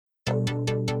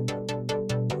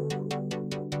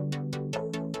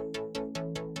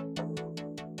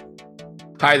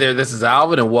Hi there, this is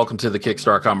Alvin, and welcome to the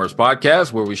Kickstart Commerce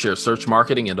Podcast, where we share search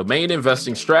marketing and domain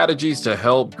investing strategies to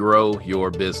help grow your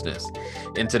business.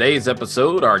 In today's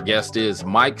episode, our guest is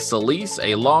Mike Solis,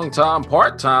 a longtime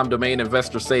part-time domain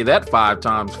investor, say that 5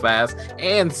 times fast,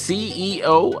 and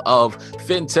CEO of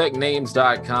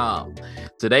FinTechNames.com.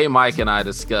 Today, Mike and I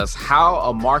discuss how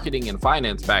a marketing and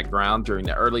finance background during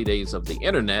the early days of the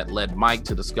internet led Mike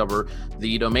to discover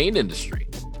the domain industry.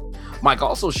 Mike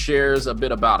also shares a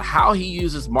bit about how he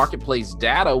uses marketplace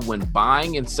data when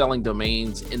buying and selling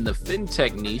domains in the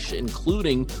fintech niche,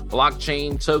 including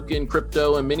blockchain, token,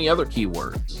 crypto, and many other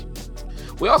keywords.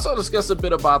 We also discuss a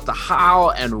bit about the how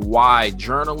and why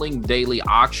journaling daily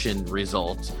auction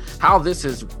results, how this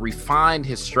has refined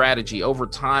his strategy over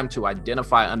time to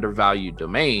identify undervalued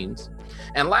domains.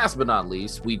 And last but not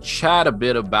least, we chat a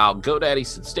bit about GoDaddy's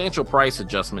substantial price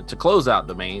adjustment to close out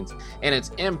domains and its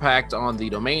impact on the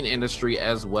domain industry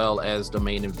as well as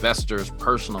domain investors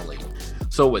personally.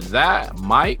 So with that,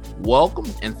 Mike, welcome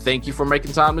and thank you for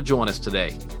making time to join us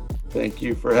today. Thank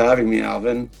you for having me,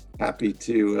 Alvin. Happy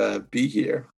to be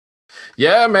here.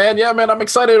 Yeah, man. I'm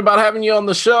excited about having you on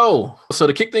the show. So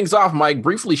to kick things off, Mike,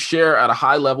 briefly share at a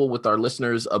high level with our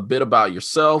listeners a bit about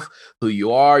yourself, who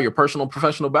you are, your personal and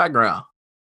professional background.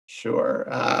 Sure.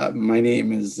 My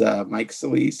name is Mike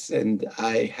Solis, and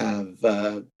I have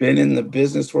been in the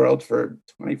business world for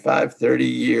 25, 30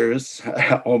 years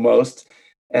almost.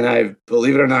 And I,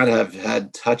 believe it or not, have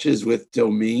had touches with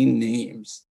domain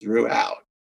names throughout,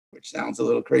 which sounds a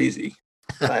little crazy.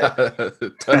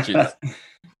 But touches.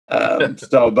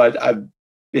 But I'm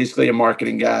basically a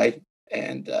marketing guy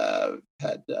and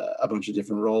had a bunch of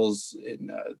different roles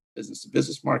in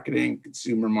business-to-business marketing,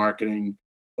 consumer marketing,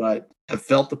 but have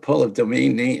felt the pull of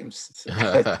domain names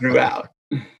throughout.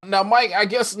 Now, Mike, I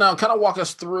guess now kind of walk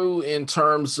us through in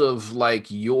terms of like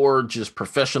your just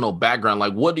professional background.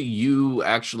 Like, what do you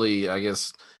actually, I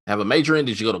guess, have a major in?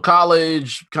 Did you go to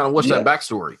college? Kind of what's that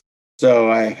backstory? So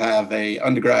I have a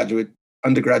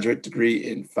undergraduate degree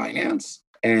in finance,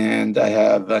 and I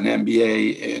have an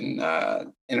MBA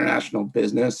in international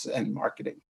business and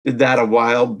marketing. Did that a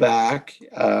while back.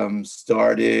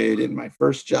 Started in my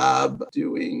first job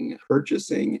doing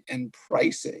purchasing and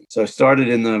pricing. So I started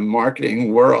in the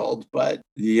marketing world, but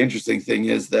the interesting thing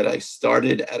is that I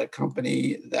started at a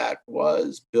company that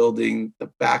was building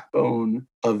the backbone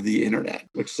of the internet,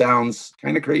 which sounds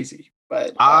kind of crazy.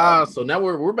 But so now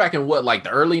we're back in what, like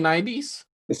the early 90s?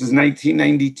 This is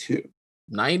 1992.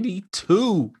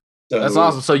 92. That's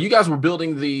awesome. So you guys were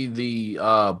building the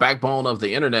backbone of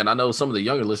the internet. I know some of the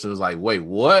younger listeners like, wait,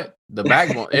 what? The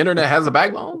backbone internet has a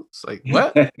backbone? It's like,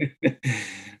 what?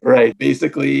 Right.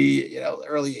 Basically,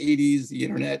 early 80s, the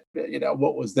internet,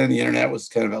 what was then the internet was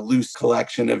kind of a loose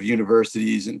collection of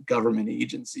universities and government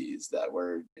agencies that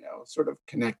were, sort of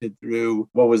connected through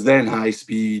what was then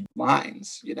high-speed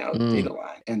lines, data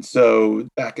line. And so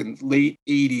back in late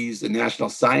 80s, the National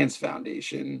Science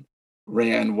Foundation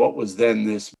ran what was then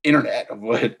this internet of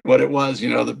what it was,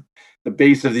 the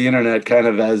base of the internet kind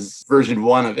of as version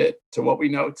 1 of it to what we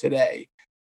know today.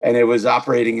 And it was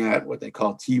operating at what they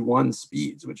call T1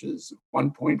 speeds, which is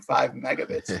 1.5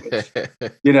 megabits,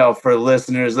 which, for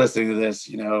listeners listening to this,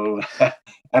 I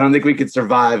don't think we could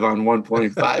survive on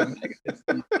 1.5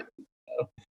 megabits.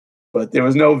 But there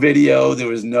was no video, there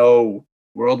was no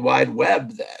World Wide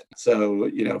Web then.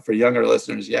 So, for younger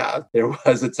listeners, there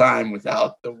was a time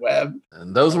without the web.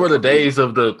 And those were the days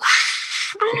of the...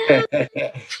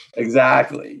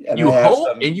 Exactly. And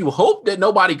you hope that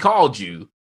nobody called you.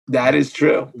 That is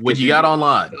true. When you got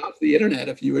online. Off the internet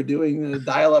if you were doing the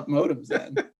dial-up modems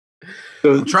then.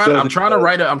 I'm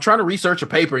trying to research a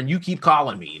paper and you keep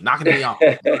calling me, knocking me off.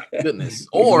 Goodness.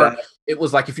 Or exactly. It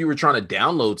was like if you were trying to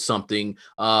download something,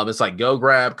 it's like go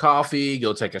grab coffee,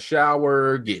 go take a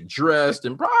shower, get dressed,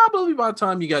 and probably by the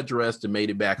time you got dressed and made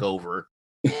it back over,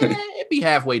 it'd be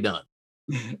halfway done.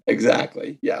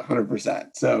 Exactly. Yeah, 100%.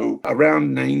 So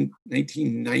around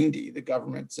 1990, the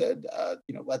government said,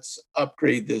 let's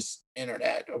upgrade this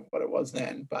internet of what it was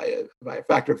then by a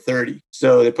factor of 30.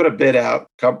 So they put a bid out.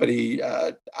 Company,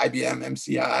 IBM,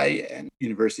 MCI, and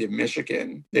University of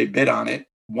Michigan, they bid on it,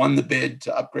 won the bid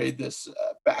to upgrade this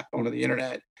backbone of the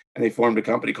internet. And they formed a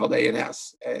company called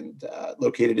A&S and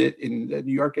located it in the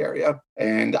New York area.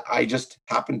 And I just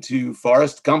happened to,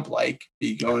 Forrest Gump-like,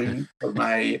 be going for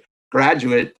my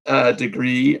graduate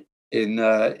degree in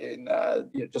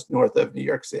just north of New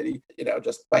York City.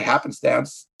 Just by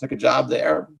happenstance, took a job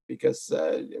there because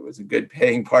it was a good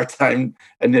paying part-time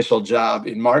initial job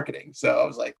in marketing. So I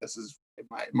was like, this is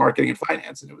my marketing and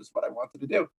finance, and it was what I wanted to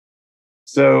do.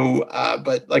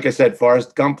 But like I said,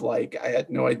 Forrest Gump, like I had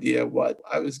no idea what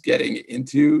I was getting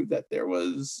into, that there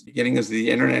was beginning of the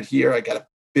internet here. I got a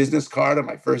business card on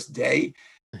my first day,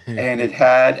 and it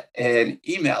had an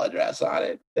email address on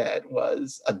it that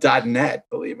was a .net,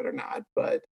 believe it or not.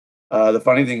 But the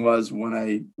funny thing was, when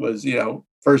I was,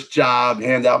 first job,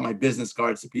 hand out my business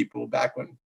cards to people back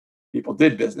when people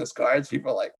did business cards,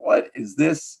 people were like, what is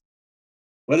this?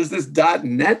 What is this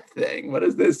 .net thing? What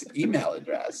is this email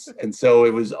address? And so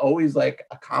it was always like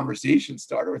a conversation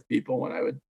starter with people when I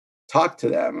would talk to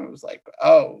them. It was like,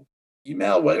 oh,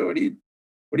 email, what are you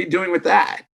doing with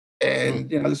that? Hmm. And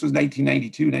this was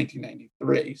 1992,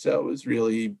 1993. So it was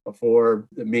really before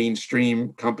the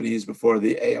mainstream companies, before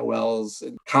the AOLs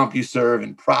and CompuServe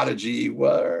and Prodigy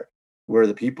were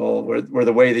the people, were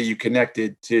the way that you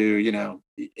connected to,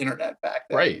 the internet back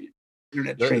Right. then.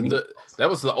 Internet The, training, the that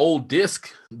was the old like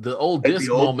the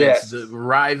disc old moments that discs.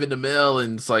 arrive in the mail,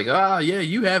 and it's like, yeah,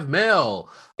 you have mail.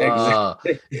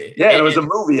 Exactly. Yeah, and it was a And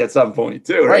movie at some point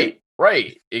too, right?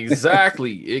 right,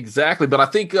 exactly. But I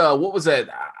think what was that?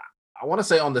 I want to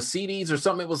say on the CDs or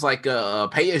something. It was like a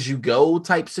pay as you go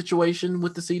type situation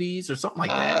with the CDs or something like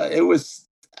that. It was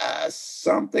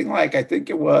something like, I think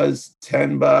it was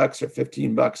 $10 or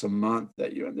 $15 a month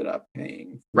that you ended up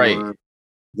paying Right. for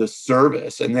the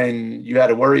service. And then you had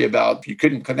to worry about, if you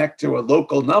couldn't connect to a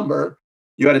local number,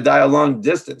 you had to dial long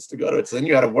distance to go to it. So then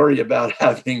you had to worry about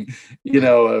having,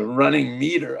 a running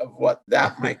meter of what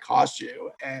that might cost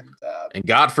you. And And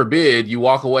God forbid you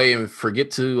walk away and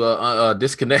forget to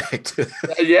disconnect.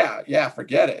 yeah,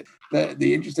 forget it.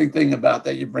 The interesting thing about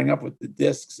that you bring up with the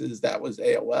discs is that was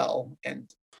AOL.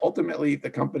 And ultimately,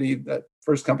 the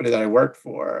first company that I worked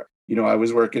for, I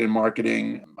was working in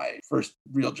marketing. My first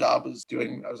real job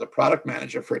I was a product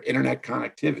manager for internet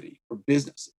connectivity for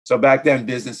businesses. So back then,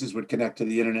 businesses would connect to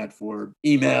the internet for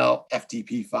email,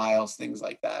 FTP files, things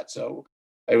like that. So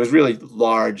it was really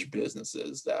large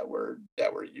businesses that were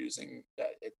using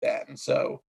it then.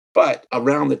 So, but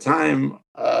around the time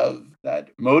of that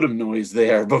modem noise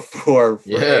there before for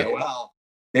Yeah. AOL,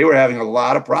 they were having a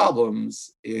lot of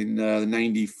problems in the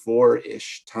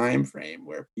 94-ish time frame,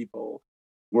 where people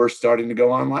were starting to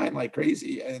go online like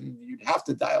crazy, and you'd have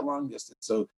to dial long distance.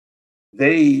 So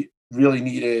they really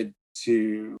needed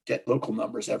to get local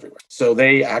numbers everywhere. So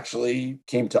they actually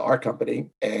came to our company,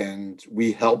 and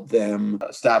we helped them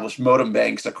establish modem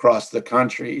banks across the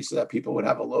country so that people would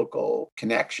have a local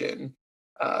connection,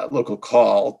 local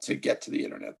call to get to the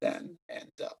internet then.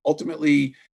 And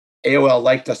ultimately, AOL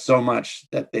liked us so much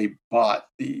that they bought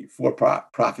the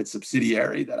for-profit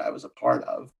subsidiary that I was a part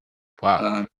of.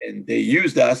 Wow. And they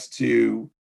used us to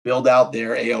build out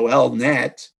their AOL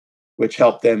net, which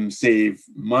helped them save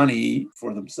money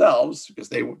for themselves, because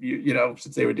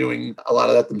since they were doing a lot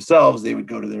of that themselves, they would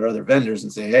go to their other vendors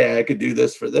and say, hey, I could do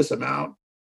this for this amount.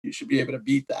 You should be able to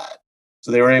beat that.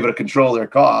 So they were able to control their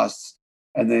costs.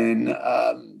 And then,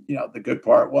 the good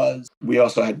part was we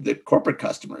also had the corporate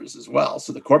customers as well.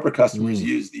 So the corporate customers Mm.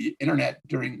 used the internet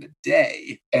during the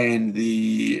day, and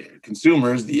the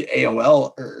consumers, the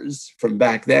AOLers from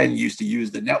back then, used to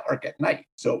use the network at night.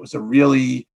 So it was a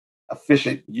really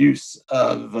efficient use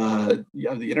of the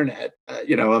internet,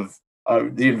 of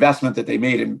the investment that they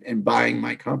made in buying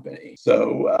my company.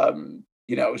 So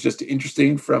it was just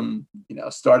interesting from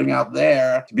starting out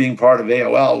there to being part of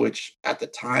AOL, which at the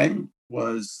time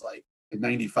was like, in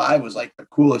 95 was like the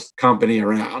coolest company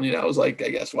around. It was like, I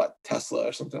guess, what, Tesla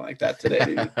or something like that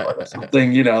today, or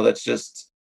something,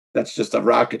 that's just a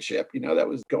rocket ship, that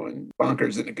was going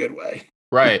bonkers in a good way.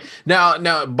 Right.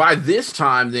 Now by this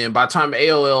time, then by the time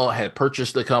AOL had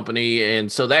purchased the company, and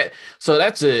so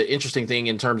that's an interesting thing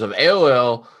in terms of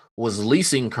AOL was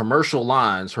leasing commercial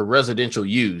lines for residential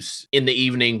use in the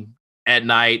evening, at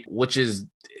night, which is,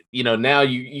 now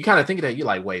you kind of think of that, you're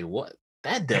like, wait, what?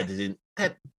 That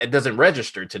it doesn't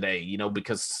register today,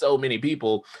 because so many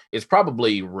people, it's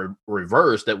probably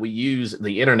reversed, that we use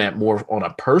the internet more on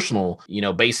a personal,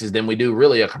 basis than we do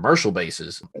really a commercial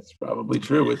basis. That's probably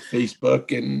true with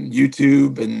Facebook and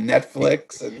YouTube and E-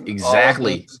 Netflix and all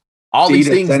Exactly. those All these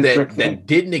data things centric that things.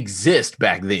 didn't exist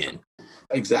back then.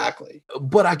 Exactly.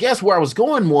 But I guess where I was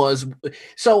going was,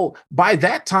 so by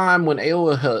that time when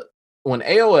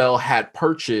AOL had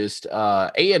purchased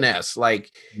ANS,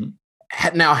 like, Mhm.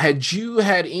 had you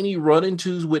had any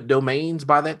run-intos with domains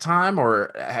by that time,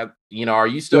 or are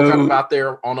you still kind of So, out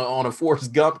there on a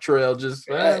Forrest Gump trail, just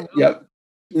yeah.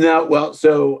 No, well,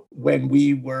 so when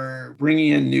we were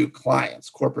bringing in new clients,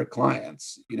 corporate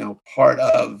clients, part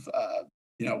of,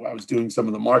 I was doing some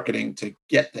of the marketing to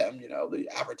get them, the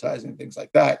advertising, things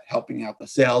like that, helping out the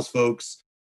sales folks,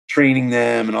 training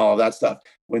them and all of that stuff.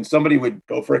 When somebody would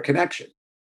go for a connection,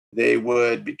 they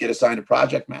would get assigned a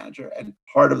project manager. And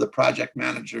part of the project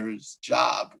manager's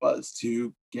job was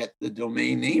to get the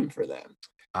domain name for them.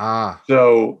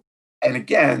 So, and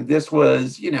again, this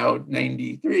was,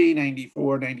 93,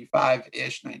 94,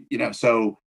 95-ish,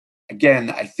 so again,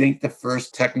 I think the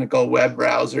first technical web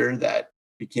browser that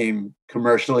became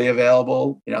commercially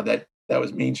available, that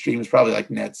was mainstream, was probably like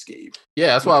Netscape. Yeah,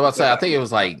 that's what I was about to say. I think it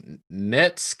was like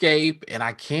Netscape, and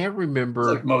I can't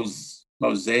remember. It's like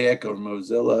Mosaic or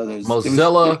Mozilla.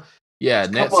 Mozilla. There's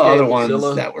a couple of other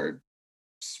ones that were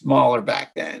smaller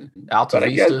back then. Alta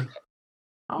Vista.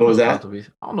 What was that? I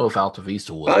don't know if Alta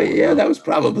Vista was. Oh, yeah, that was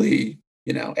probably,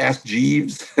 Ask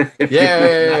Jeeves.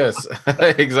 Yes,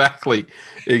 exactly.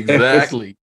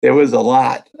 There was a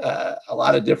lot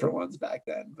of different ones back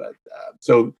then. But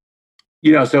so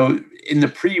in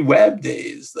the pre-web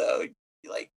days, though,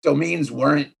 like domains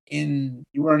weren't you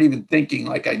weren't even thinking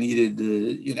like I needed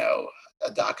to,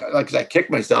 a .com. Like, 'cause I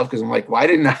kicked myself because I'm like, why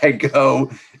didn't I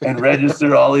go and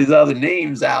register all these other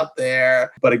names out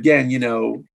there? But again,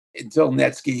 until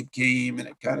Netscape came and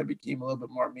it kind of became a little bit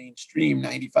more mainstream,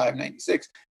 95, 96.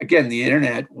 Again, the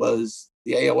internet was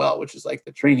the AOL, which is like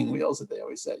the training wheels that they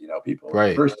always said, people,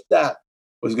 right. First step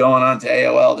was going on to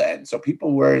AOL then. So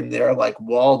people were in their like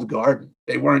walled garden.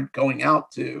 They weren't going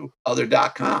out to other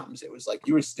 .coms. It was like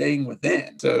you were staying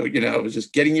within. So, it was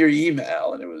just getting your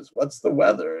email and it was, what's the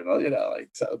weather? And all,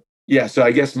 so, yeah. So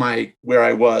I guess where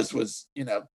I was,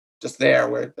 just there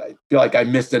where I feel like I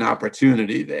missed an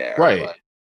opportunity there. Right.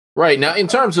 Right. Now, in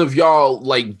terms of y'all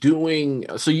like doing,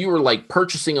 so you were like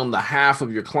purchasing on behalf of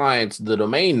your clients the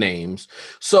domain names.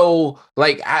 So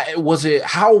like,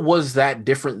 how was that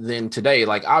different than today?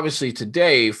 Like, obviously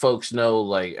today folks know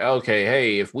like, okay,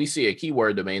 hey, if we see a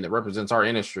keyword domain that represents our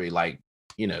industry, like,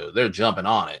 they're jumping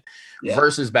on it. Yeah.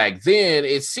 Versus back then,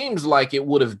 it seems like it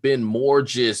would have been more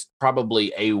just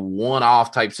probably a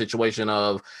one-off type situation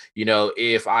of,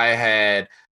 if I had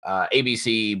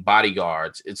ABC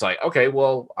bodyguards, it's like, okay,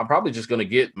 well, I'm probably just going to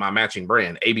get my matching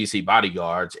brand, ABC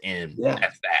bodyguards, and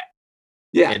that's that.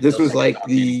 Yeah, and this was like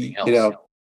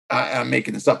I'm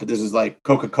making this up, but this is like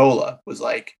Coca-Cola was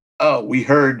like, oh, we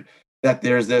heard that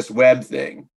there's this web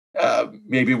thing.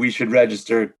 Maybe we should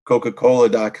register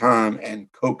Coca-Cola.com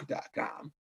and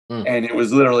Coke.com. And it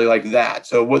was literally like that.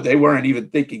 So what they weren't even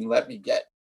thinking, let me get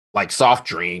like soft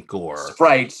drink or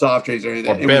Sprite, soft drinks or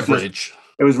anything. Or beverage.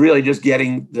 It was really just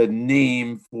getting the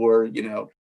name for, email,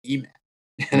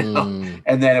 and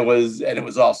then it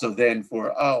was also then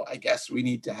for, I guess we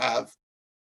need to have,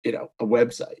 a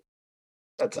website.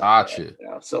 That's gotcha.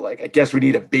 So like, I guess we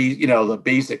need a base, the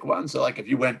basic one. So like, if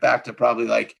you went back to probably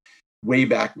like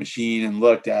Wayback Machine and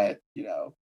looked at,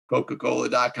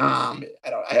 Coca-Cola.com,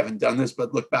 I haven't done this,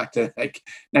 but look back to like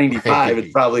 95,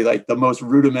 it's probably like the most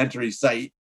rudimentary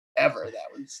site ever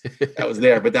that was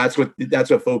there. But that's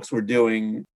what folks were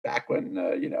doing back when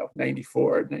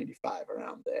 94, 95,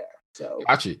 around there. So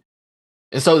gotcha.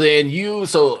 And so then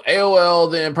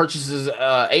AOL then purchases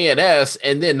ANS,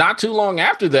 and then not too long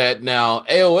after that, now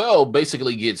AOL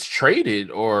basically gets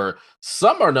traded, or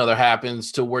some or another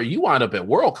happens to where you wind up at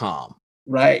WorldCom.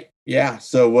 Right. Yeah.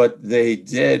 So what they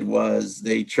did was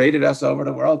they traded us over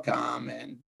to WorldCom,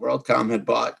 and WorldCom had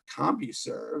bought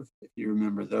CompuServe. If you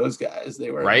remember those guys, they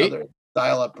were another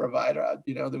dial-up provider.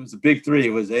 There was the big three.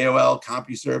 It was AOL,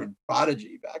 CompuServe, and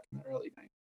Prodigy back in the early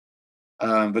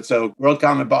 90s. But so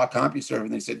WorldCom had bought CompuServe,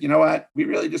 and they said, you know what? We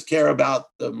really just care about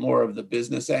the more of the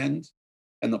business end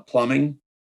and the plumbing,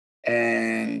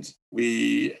 and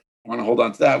we want to hold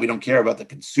on to that. We don't care about the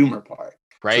consumer part.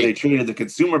 Right. So they traded the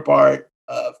consumer part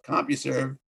of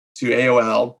CompuServe to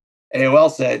AOL.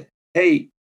 AOL said, hey,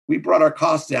 we brought our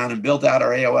costs down and built out our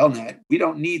AOL net. We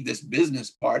don't need this business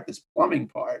part, this plumbing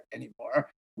part anymore.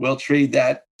 We'll trade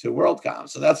that to WorldCom.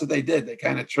 So that's what they did. They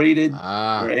kind of traded where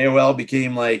AOL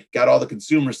became like, got all the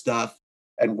consumer stuff,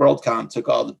 and WorldCom took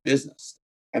all the business.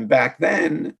 And back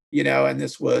then, and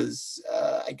this was,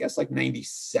 I guess like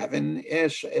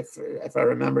 97-ish, if I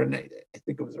remember. I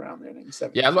think it was around there,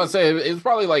 97. Yeah, I was about to say, it was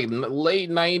probably like late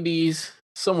 90s,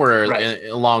 somewhere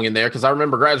along in there, because I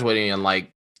remember graduating in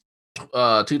like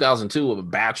 2002 with a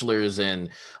bachelor's, and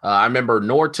I remember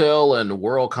Nortel and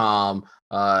WorldCom.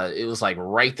 It was like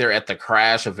right there at the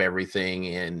crash of everything,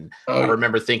 and I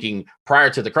remember thinking prior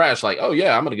to the crash, like, oh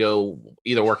yeah, I'm gonna go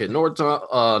either work at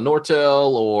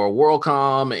Nortel or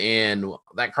WorldCom, and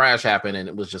that crash happened, and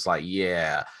it was just like,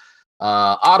 yeah,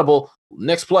 Audible,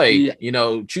 next play,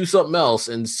 choose something else.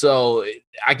 And so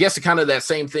I guess it kind of that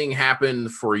same thing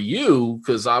happened for you,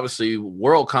 because obviously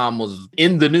WorldCom was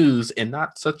in the news in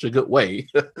not such a good way.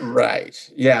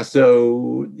 Right. Yeah.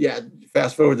 So yeah,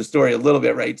 fast forward the story a little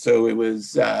bit, right? So it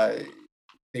was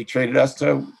they traded us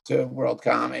to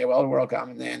WorldCom, AOL to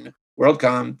WorldCom, and then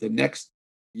WorldCom the next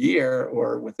year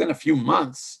or within a few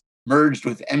months merged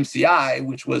with MCI,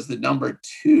 which was the number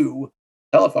 2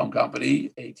 telephone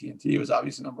company. AT&T was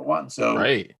obviously number 1. So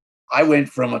Right. I went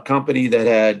from a company that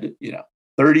had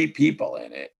 30 people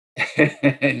in it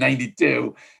in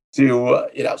 '92 to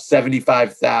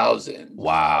 75,000.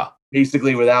 Wow.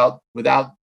 Basically without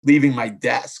leaving my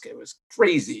desk. It was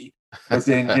crazy.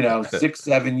 Within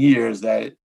 6-7 years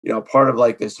that part of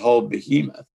like this whole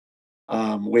behemoth,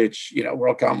 which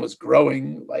WorldCom was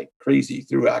growing like crazy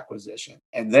through acquisition.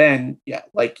 And then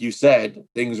like you said,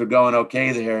 things were going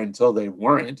okay there until they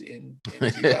weren't in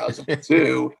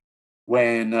 2002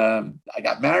 when I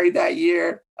got married that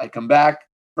year. I come back,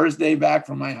 first day back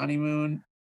from my honeymoon,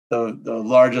 the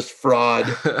largest fraud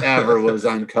ever was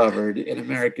uncovered in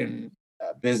American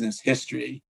business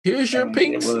history. Here's your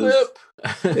pink slip.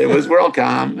 It was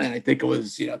WorldCom, and I think it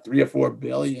was 3 or 4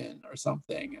 billion or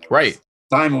something. Right.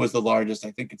 Time it was the largest.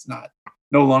 I think it's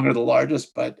no longer the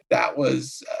largest, but that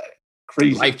was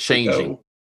crazy. Life changing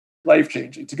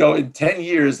to go in 10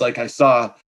 years. Like I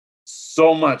saw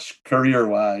so much career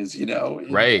wise,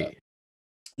 right.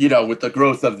 With the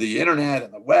growth of the internet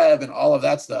and the web and all of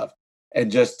that stuff, and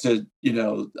just to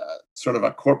sort of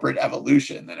a corporate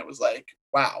evolution. Then it was like,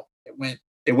 wow,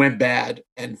 it went bad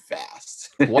and fast.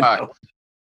 Wow.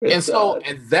 And so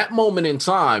at that moment in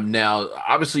time, now,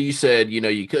 obviously you said,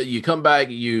 you come back,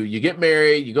 you get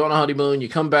married, you go on a honeymoon, you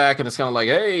come back, and it's kind of like,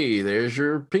 hey, there's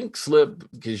your pink slip,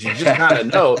 because you just kind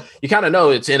of know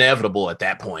it's inevitable at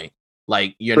that point.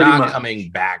 Like you're Pretty not much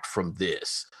coming back from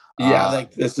this.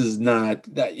 Like this is not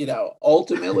that,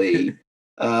 ultimately,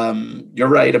 you're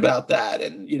right about that.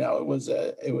 And, it was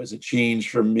a change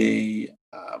for me,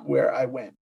 where I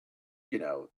went,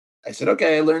 I said,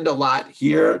 okay, I learned a lot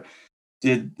here.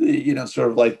 Did the,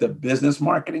 sort of like the business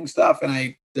marketing stuff. And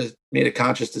I just made a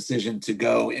conscious decision to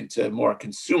go into more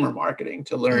consumer marketing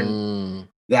to learn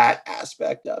that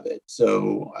aspect of it.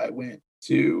 So I went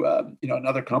to,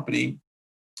 another company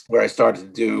where I started to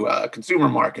do consumer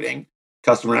marketing,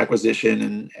 customer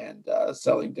acquisition, and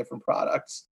selling different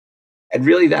products. And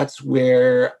really that's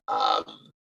where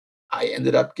I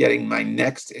ended up getting my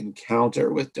next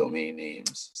encounter with domain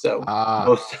names. So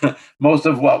most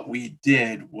of what we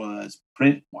did was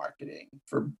print marketing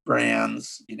for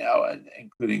brands, and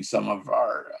including some of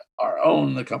our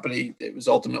own. The company, it was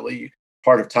ultimately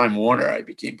part of Time Warner. I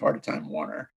became part of Time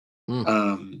Warner.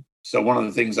 So one of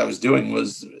the things I was doing it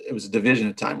was a division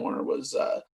of Time Warner, was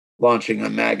launching a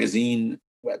magazine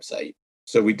website.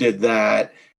 So we did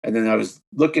that, and then I was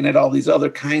looking at all these other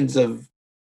kinds of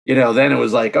then it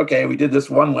was like, okay, we did this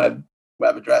one web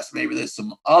address, maybe there's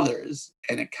some others.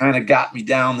 And it kind of got me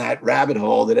down that rabbit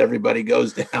hole that everybody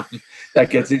goes down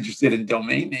that gets interested in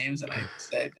domain names. And I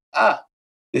said,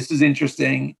 this is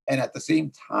interesting. And at the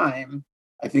same time,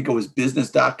 I think it was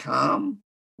business.com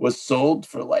was sold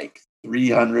for like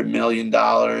 $300 million.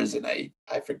 And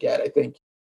I forget, I think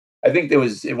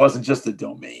it wasn't just the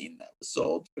domain that was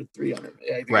sold for 300.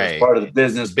 I think it was part of the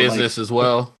business as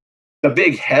well. The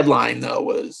big headline though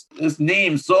was this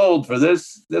name sold for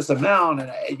this amount,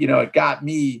 and it got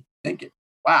me thinking,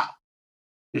 wow,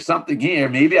 there's something here.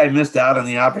 Maybe I missed out on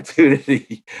the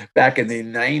opportunity back in the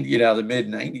the mid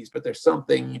 90s, but there's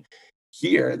something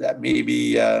here that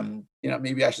maybe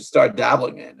maybe I should start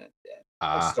dabbling in. And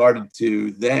I started to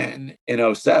then in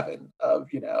 2007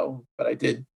 but I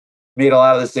made a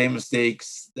lot of the same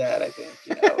mistakes that I think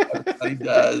everybody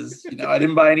does. I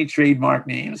didn't buy any trademark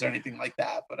names or anything like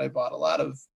that, but I bought a lot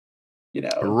of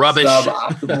rubbish,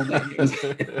 suboptimal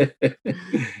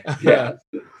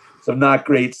names. Some not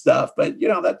great stuff, but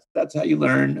that's how you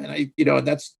learn. And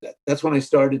that's when I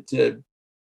started to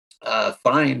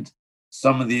find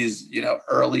some of these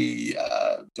early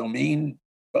domain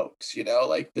folks.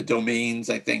 Like the domains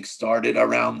I think started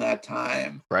around that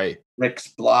time. Right. Rick's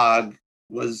blog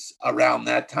was around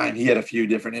that time. He had a few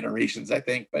different iterations, I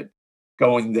think, but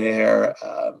going there,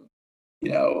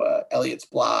 Elliot's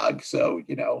blog. So,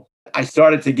 I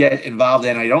started to get involved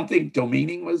in, I don't think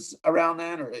domaining was around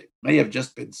then, or it may have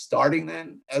just been starting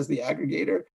then as the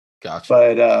aggregator. Gotcha.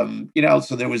 But,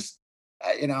 so there was,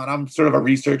 and I'm sort of a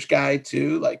research guy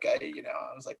too. Like, I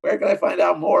was like, where can I find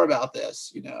out more about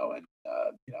this? And,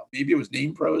 maybe it was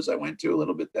Name Pros I went to a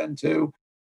little bit then too.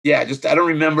 Yeah, I don't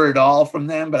remember it all from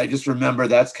them, but I just remember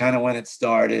that's kind of when it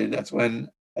started. That's when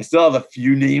I still have a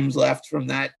few names left from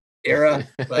that era,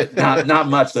 but not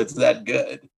much that's that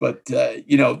good. But,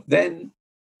 then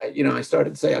I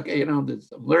started to say, okay, I'm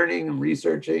learning, I'm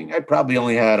researching. I probably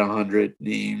only had 100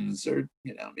 names or,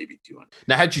 maybe 200.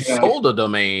 Now, had you sold a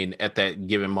domain at that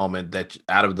given moment that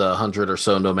out of the 100 or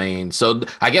so domains? So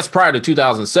I guess prior to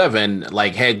 2007,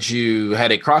 like had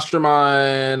it crossed your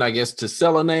mind, I guess, to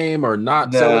sell a name or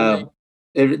not sell a name?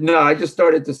 No, I just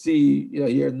started to see,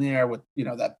 here and there with,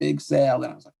 that big sale.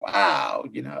 And I was like, wow,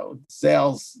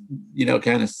 sales,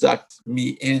 kind of sucked me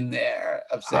in there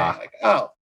of saying like,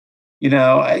 oh,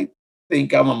 I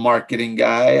think I'm a marketing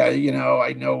guy.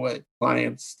 I know what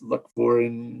clients look for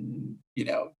in,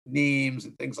 names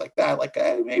and things like that. Like,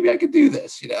 maybe I could do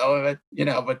this,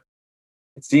 but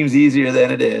it seems easier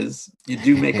than it is. You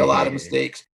do make a lot of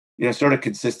mistakes. Sort of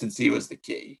consistency was the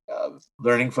key of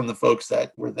learning from the folks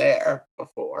that were there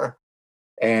before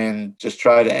and just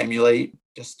try to emulate.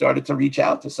 Just started to reach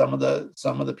out to some of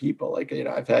the people. Like,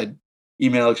 I've had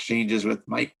email exchanges with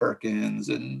Mike Perkins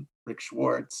and Rick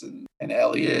Schwartz and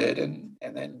Elliot and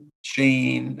then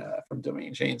Shane from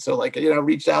Domain Chain. So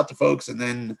reached out to folks, and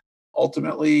then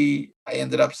ultimately I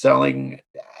ended up selling.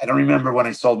 I don't remember when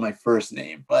I sold my first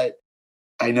name, but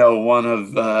I know one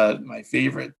of my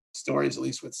favorite stories, at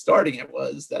least with starting it,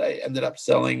 was that I ended up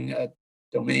selling a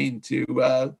domain to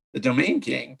the Domain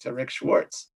King, to Rick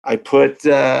Schwartz. I put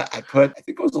I think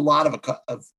it was a lot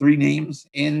of 3 names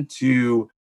into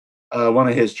one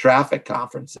of his traffic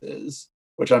conferences,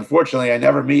 which unfortunately I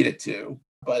never made it to,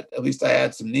 but at least I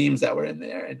had some names that were in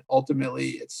there, and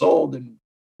ultimately it sold, and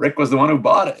Rick was the one who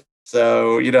bought it.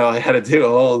 So, I had to do a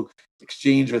whole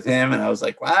exchange with him, and I was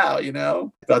like, wow, I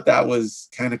thought that was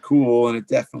kind of cool. And it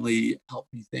definitely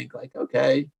helped me think like,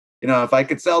 okay, if I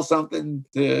could sell something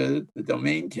to the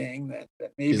Domain King, that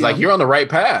maybe he's like, you're on the right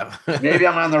path. Maybe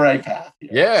I'm on the right path.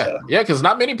 Yeah. Because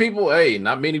not many people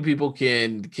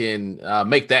can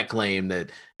make that claim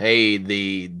that, hey,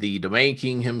 the Domain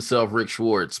King himself, Rick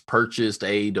Schwartz, purchased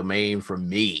a domain from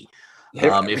me.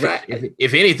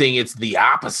 If anything, it's the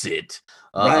opposite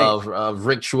of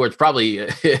Rick Schwartz, probably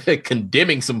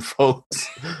condemning some folks.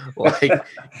 Like,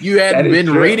 you hadn't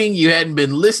been reading, you hadn't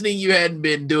been listening, you hadn't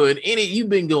been doing you've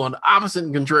been going opposite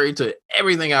and contrary to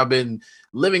everything I've been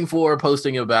living for,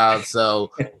 posting about.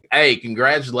 So, hey,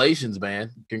 congratulations,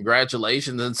 man.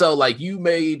 Congratulations. And so, like, you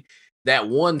made that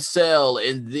one sell,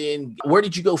 and then where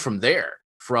did you go from there?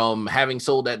 From having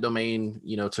sold that domain,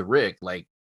 to Rick, like,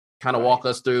 kind of walk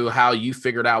us through how you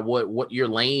figured out what your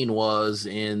lane was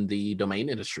in the domain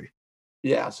industry.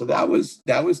 Yeah, so that was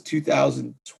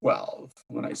 2012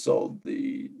 when I sold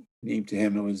the name to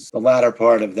him. It was the latter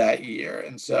part of that year,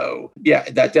 and so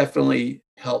that definitely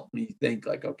helped me think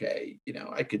like, okay,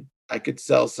 I could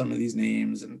sell some of these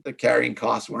names, and the carrying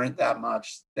costs weren't that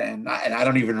much then. And I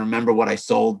don't even remember what I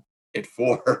sold it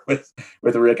for with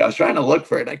Rick. I was trying to look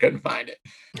for it, I couldn't find it,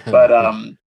 but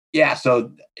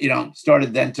so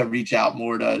started then to reach out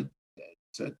more to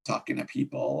talking to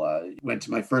people. Went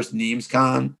to my first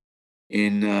NamesCon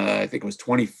in I think it was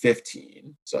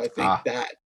 2015. So I think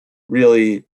that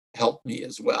really helped me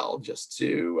as well, just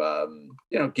to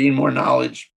gain more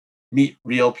knowledge, meet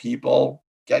real people,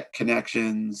 get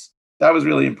connections. That was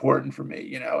really important for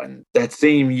me, And that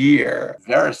same year,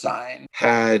 VeriSign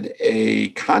had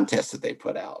a contest that they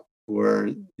put out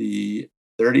for the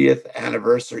 30th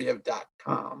anniversary of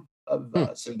 .com, of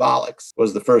Symbolics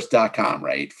was the first .com,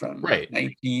 right? From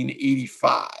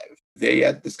 1985. They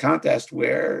had this contest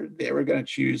where they were going to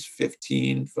choose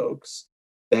 15 folks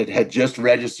that had just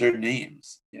registered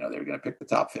names. They were going to pick the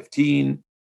top 15,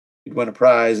 you'd win a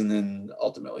prize, and then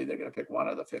ultimately they're going to pick one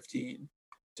of the 15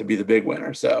 to be the big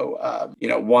winner. So,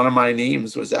 one of my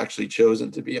names was actually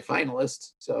chosen to be a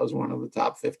finalist. So I was one of the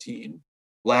top 15.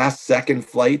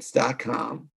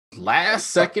 LastSecondFlights.com.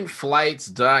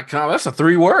 LastSecondFlights.com. That's a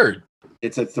 3-word.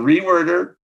 It's a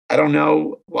 3-worder. I don't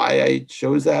know why I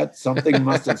chose that. Something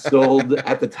must have sold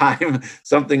at the time.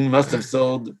 Something must have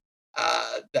sold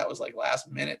that was like last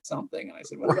minute something. And I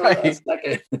said, what about last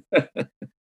second?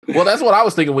 Well, that's what I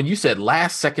was thinking when you said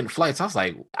last second flights. I was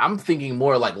like, I'm thinking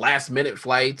more like last minute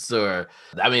flights, or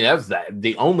that's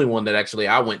the only one that actually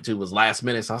I went to was last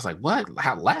minute. So I was like, what?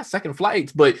 How last second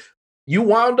flights? But you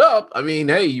wound up,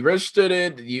 hey, you registered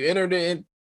it, you entered it,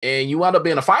 and you wound up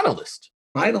being a finalist.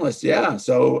 Yeah.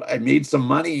 So I made some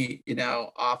money,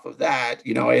 off of that.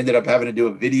 I ended up having to do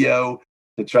a video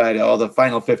to try to all the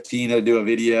final 15 to do a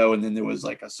video, and then there was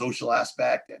like a social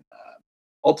aspect, and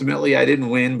ultimately I didn't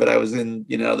win, but I was in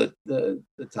the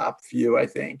top few, I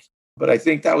think. But I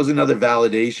think that was another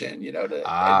validation,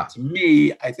 to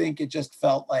me. I think it just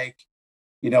felt like,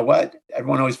 what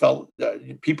everyone always felt,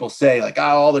 people say like,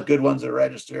 all the good ones are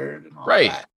registered and all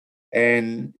that,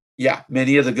 and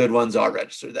many of the good ones are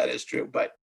registered, that is true,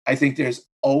 but I think there's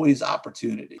always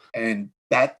opportunity. And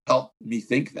that helped me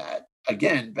think that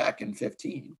again back in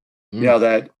 15.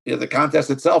 That the contest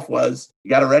itself was you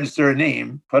got to register a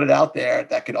name, put it out there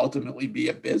that could ultimately be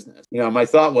a business. My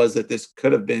thought was that this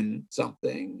could have been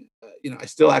something, I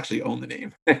still actually own the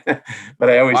name, but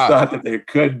I always thought that there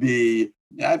could be,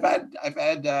 I've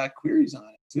had queries on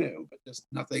it too, but just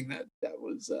nothing that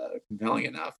was compelling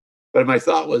enough. But my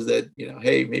thought was that,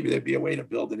 hey, maybe there'd be a way to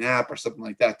build an app or something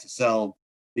like that to sell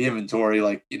the inventory,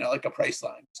 like a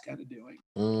Priceline is kind of doing,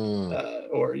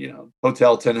 or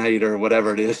Hotel Tonight or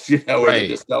whatever it is, where they're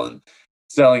just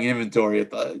selling inventory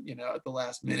at the at the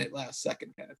last minute, last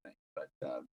second kind of thing. But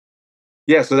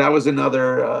yeah, so that was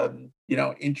another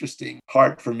interesting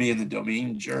part for me in the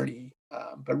domain journey.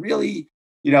 But really,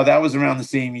 that was around the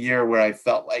same year where I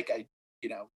felt like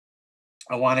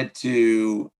I wanted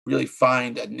to really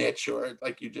find a niche, or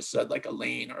like you just said, like a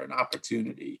lane or an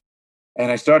opportunity. And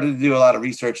I started to do a lot of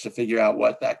research to figure out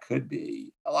what that could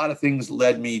be. A lot of things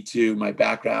led me to my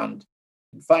background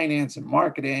in finance and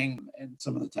marketing and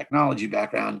some of the technology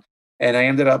background. And I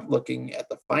ended up looking at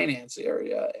the finance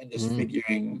area and just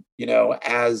figuring,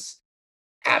 as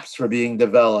apps were being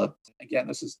developed, again,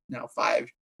 this is now 5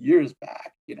 years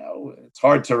back, it's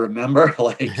hard to remember,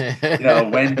 like,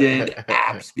 when did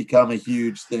apps become a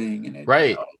huge thing? And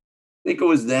I think it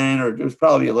was then, or it was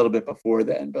probably a little bit before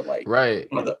then, but like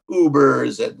the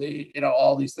Ubers and the,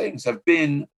 all these things have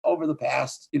been over the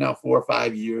past, 4 or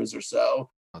 5 years or so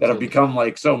that have become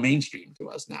like so mainstream to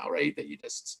us now, right? That you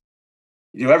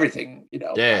do everything,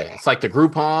 Yeah, it's like the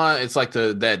Groupon. It's like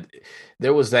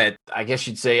there was that, I guess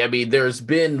you'd say, I mean, there's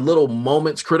been little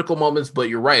moments, critical moments, but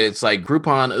you're right. It's like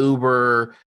Groupon,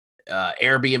 Uber,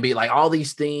 Airbnb, like all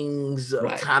these things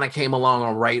kind of came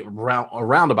along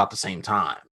around about the same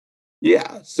time.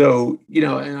 Yeah. So,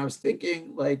 and I was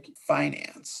thinking like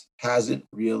finance hasn't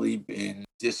really been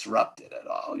disrupted at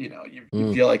all. You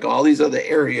feel like all these other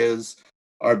areas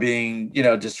are being,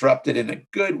 disrupted in a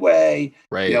good way.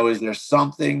 Right. Is there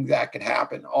something that could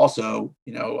happen? Also,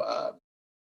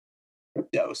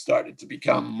 crypto started to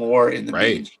become more in the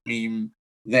mainstream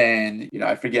than,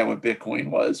 I forget what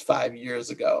Bitcoin was 5 years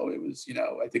ago. It was,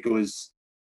 I think it was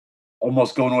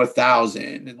almost going to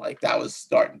 1,000, and like that was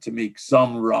starting to make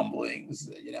some rumblings.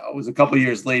 It was a couple of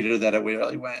years later that it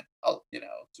really went,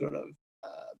 sort of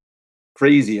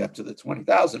crazy up to the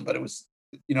 20,000. But it was,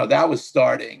 that was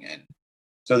starting, and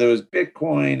so there was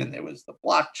Bitcoin, and there was the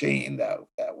blockchain that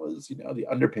was, the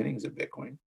underpinnings of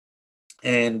Bitcoin.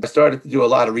 And I started to do a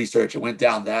lot of research and went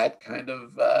down that kind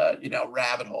of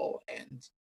rabbit hole, and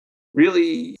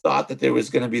really thought that there was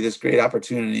going to be this great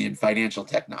opportunity in financial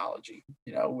technology,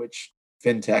 which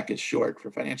fintech is short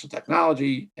for financial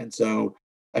technology. And so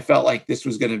I felt like this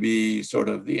was going to be sort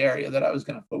of the area that I was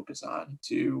going to focus on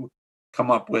to come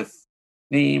up with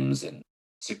names and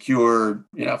secure,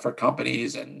 for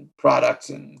companies and products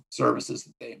and services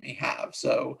that they may have.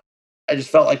 So I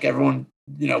just felt like everyone,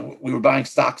 we were buying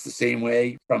stocks the same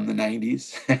way from the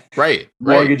 90s. Right.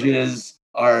 Mortgages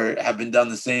have been done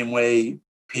the same way,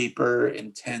 paper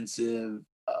intensive,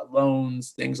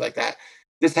 loans, things like that.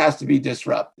 This has to be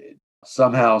disrupted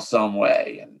somehow, some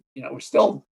way. And, we're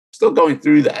still going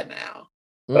through that now.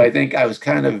 But I think I was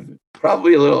kind of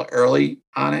probably a little early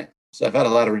on it. So I've had a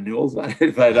lot of renewals on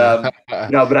it, but,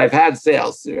 but I've had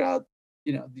sales throughout,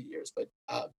 the years. But,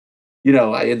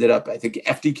 I ended up, I think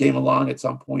FD came along at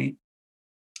some point,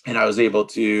 and I was able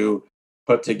to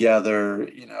put together,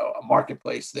 a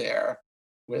marketplace there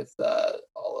with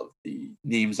all of the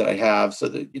names that I have. So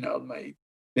that, my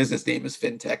business name is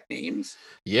FinTech Names.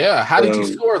 Yeah. How did you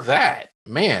score that?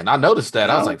 Man, I noticed that.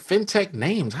 I was like, FinTech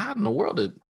Names. How in the world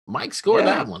did Mike score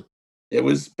that one? It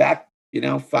was back,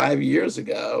 5 years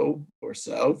ago or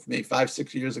so, maybe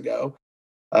 5-6 years ago.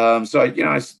 So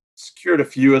I secured a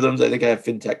few of them. I think I have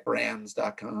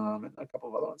fintechbrands.com and a couple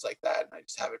of other ones like that. And I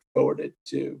just have it forwarded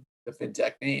to the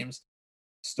FinTech Names.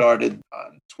 Started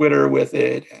on Twitter with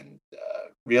it. And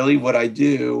really what I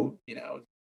do,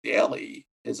 daily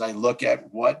is I look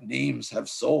at what names have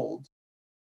sold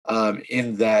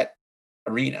in that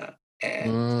arena.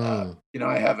 And,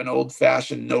 I have an old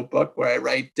fashioned notebook where I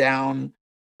write down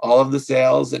all of the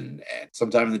sales, and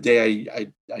sometime in the day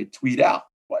I tweet out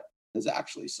what has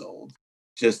actually sold,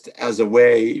 just as a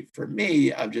way for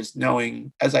me of just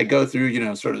knowing as I go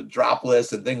through, sort of drop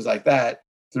lists and things like that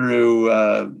through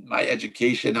my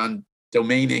education on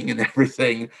domaining and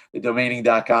everything, the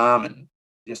domaining.com, and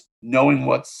just knowing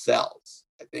what sells.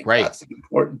 I think that's an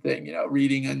important thing,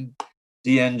 reading in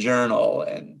DN Journal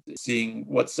and seeing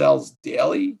what sells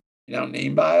daily,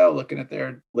 name bio, looking at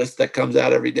their list that comes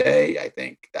out every day. I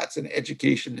think that's an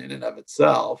education in and of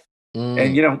itself.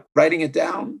 And, writing it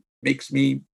down, makes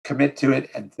me commit to it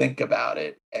and think about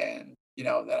it. And,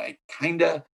 that I kind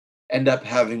of end up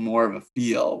having more of a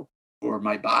feel for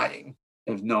my buying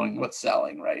of knowing what's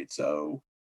selling, right? So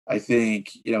I think,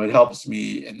 it helps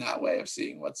me in that way of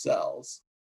seeing what sells.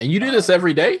 And you do this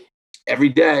every day? Every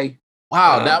day.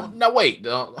 Wow. Now wait,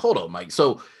 hold on, Mike.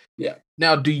 So yeah.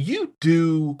 Now, do you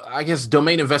do, I guess,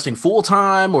 domain investing full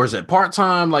time, or is it part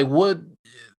time? Like what?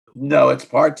 No, it's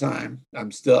part time.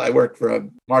 I work for a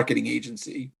marketing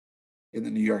agency in the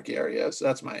New York area. So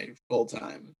that's my full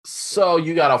time. So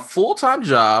you got a full time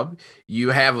job, you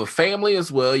have a family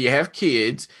as well, you have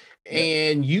kids,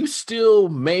 and you still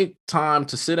make time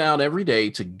to sit down every day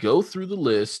to go through the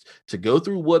list, to go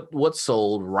through what's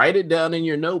sold, write it down in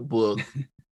your notebook.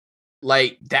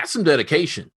 Like that's some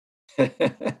dedication.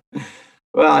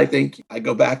 Well, I think I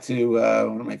go back to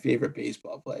one of my favorite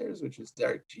baseball players, which is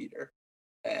Derek Jeter.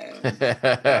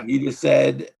 And he just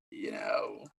said,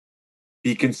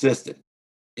 be consistent.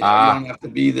 You don't have to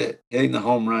be hitting the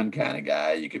home run kind of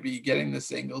guy. You could be getting the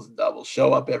singles and doubles.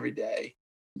 Show up every day.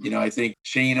 I think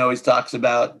Shane always talks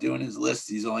about doing his list.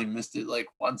 He's only missed it like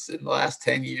once in the last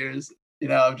 10 years.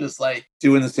 I'm just like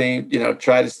doing the same,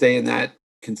 try to stay in that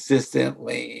consistent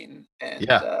lane. And,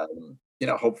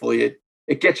 hopefully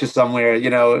it gets you somewhere,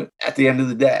 at the end of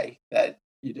the day, that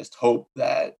you just hope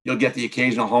that you'll get the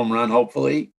occasional home run,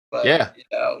 hopefully. But,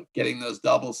 getting those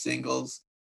double singles,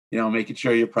 making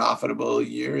sure you're profitable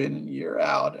year in and year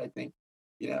out, I think,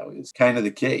 is kind of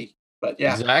the key. But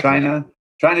exactly.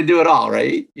 Trying to do it all,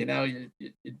 right? You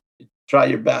try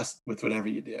your best with whatever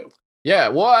you do. Yeah,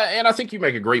 well, and I think you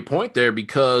make a great point there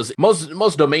because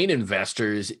most domain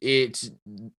investors,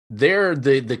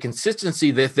 the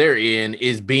consistency that they're in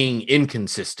is being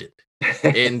inconsistent.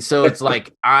 And so it's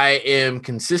like I am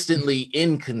consistently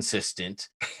inconsistent.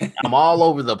 I'm all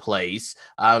over the place.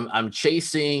 I'm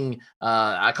chasing.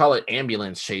 I call it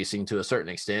ambulance chasing to a certain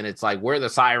extent. It's like where the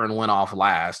siren went off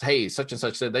last. Hey, such and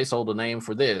such said they sold a name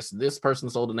for this. This person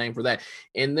sold a name for that,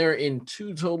 and they're in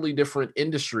two totally different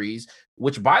industries.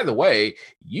 Which, by the way,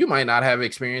 you might not have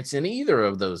experience in either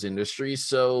of those industries.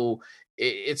 So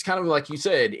it's kind of like you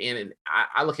said, and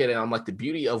I look at it. I'm like the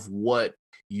beauty of what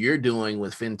you're doing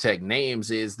with FinTech Names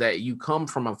is that you come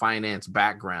from a finance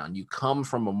background, you come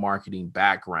from a marketing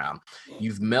background,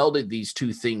 you've melded these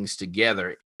two things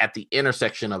together at the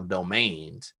intersection of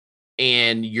domains,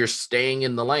 and you're staying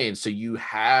in the lane. So you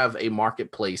have a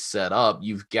marketplace set up,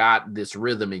 you've got this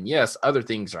rhythm, and yes, other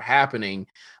things are happening.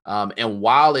 And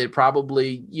while it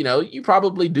probably, you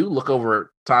probably do look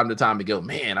over time to time and go,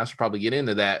 man, I should probably get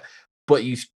into that. But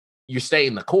you're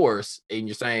staying the course and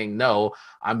you're saying, no,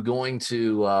 I'm going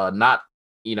to not,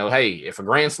 hey, if a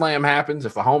grand slam happens,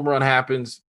 if a home run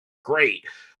happens, great.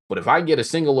 But if I get a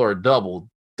single or a double,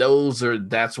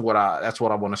 that's what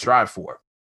I want to strive for.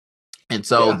 And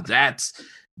so that's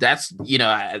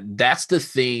the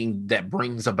thing that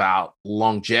brings about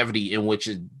longevity, in which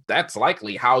that's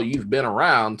likely how you've been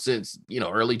around since,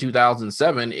 early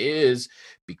 2007, is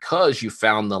because you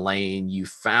found the lane, you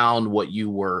found what you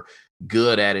were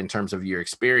good at in terms of your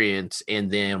experience,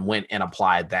 and then went and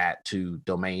applied that to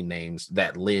domain names,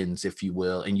 that lens, if you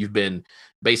will. And you've been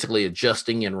basically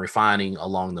adjusting and refining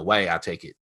along the way, I take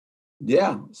it.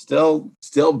 Yeah. Still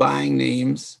buying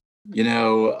names,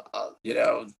 not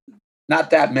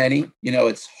that many,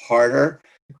 it's harder.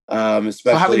 Especially.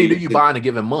 So how many do you buy in a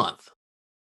given month?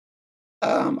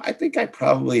 I think I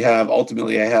probably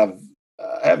ultimately I have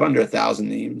under 1,000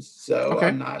 names. So okay.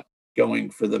 I'm not going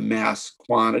for the mass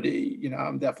quantity.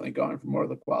 I'm definitely going for more of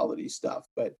the quality stuff,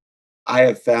 but I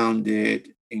have found it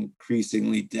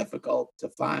increasingly difficult to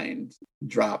find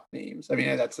drop names. I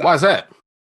mean, why is that?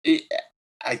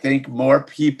 I think more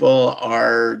people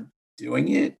are doing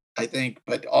it,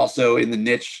 but also in the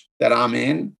niche that I'm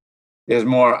in, there's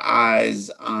more eyes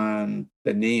on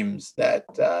the names that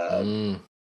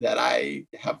I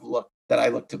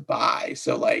look to buy.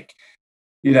 So like,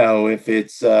 if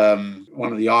it's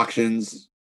one of the auctions,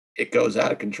 it goes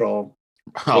out of control.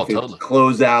 Oh, if it's totally.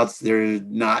 Closeouts, they're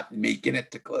not making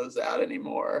it to close out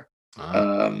anymore.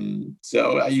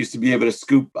 So I used to be able to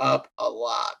scoop up a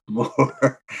lot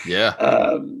more. Yeah.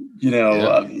 Of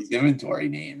these inventory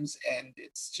names, and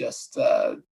it's just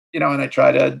and I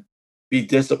try to be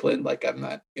disciplined. Like I'm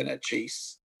not gonna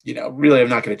chase. Really, I'm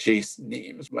not gonna chase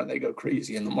names when they go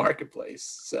crazy in the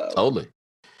marketplace. So totally,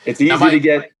 it's easy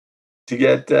to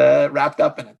get wrapped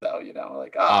up in it, though.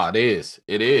 It is.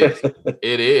 It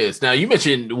is. Now you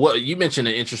mentioned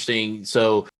an interesting.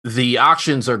 So the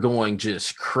auctions are going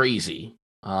just crazy.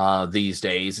 these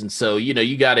days. And so, you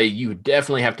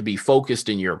definitely have to be focused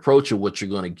in your approach of what you're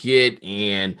going to get.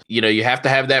 And, you have to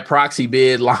have that proxy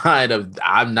bid line of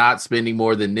I'm not spending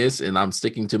more than this and I'm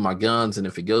sticking to my guns. And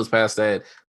if it goes past that,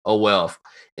 oh, well.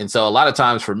 And so a lot of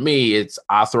times for me, it's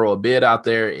I throw a bid out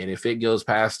there. And if it goes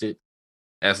past it,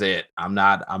 that's it. I'm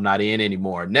not in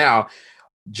anymore. Now,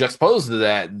 juxtaposed to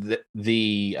that,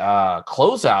 the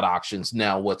closeout auctions.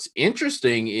 Now, what's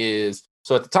interesting is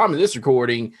so at the time of this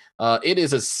recording, it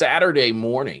is a Saturday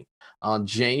morning on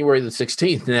January the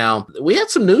 16th. Now, we had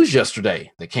some news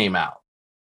yesterday that came out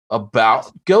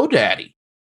about GoDaddy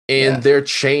and their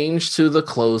change to the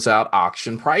closeout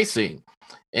auction pricing.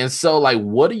 And so,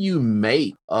 what do you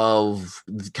make of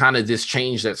kind of this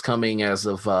change that's coming as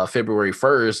of February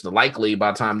 1st? Likely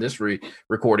by the time this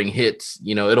recording hits,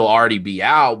 it'll already be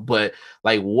out. But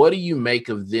what do you make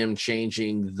of them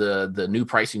changing the new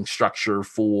pricing structure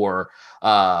for,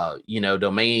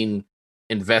 domain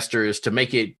investors to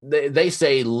make it, they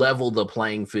say, level the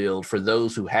playing field for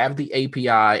those who have the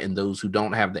API and those who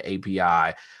don't have the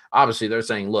API? Obviously, they're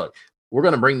saying, look, we're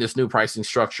going to bring this new pricing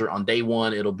structure. On day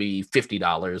one, it'll be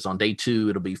 $50. On day two,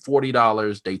 it'll be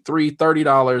 $40. Day three,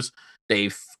 $30. Day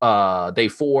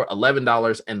 4,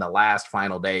 $11. And the last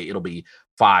final day, it'll be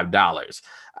 $5.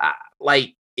 How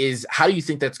do you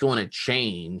think that's going to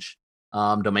change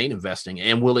domain investing?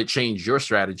 And will it change your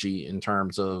strategy in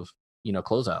terms of,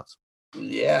 closeouts?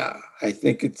 Yeah, I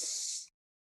think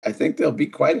there'll be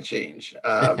quite a change.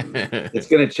 It's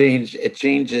going to change. It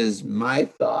changes my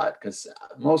thought because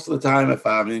most of the time, if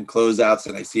I'm in closeouts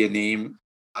and I see a name,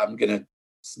 I'm going to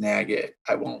snag it.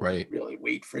 I won't really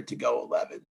wait for it to go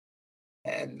 11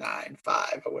 and 9,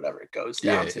 5, or whatever it goes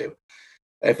down to.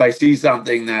 If I see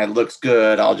something that looks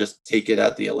good, I'll just take it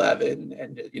at the 11.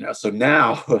 And, so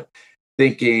now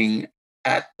thinking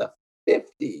at the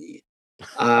 50,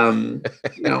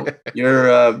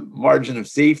 your margin of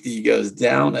safety goes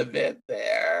down a bit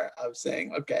there of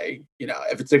saying, okay,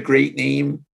 if it's a great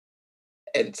name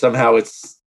and somehow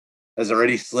has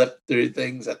already slipped through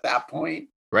things at that point.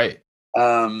 Right.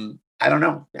 I don't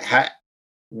know.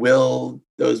 Will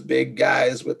those big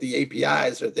guys with the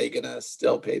APIs, are they going to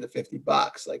still pay the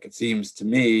 $50? It seems to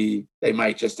me they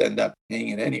might just end up paying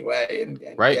it anyway and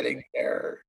getting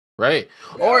there. Right.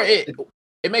 Or it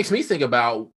makes me think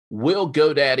about, will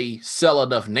GoDaddy sell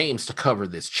enough names to cover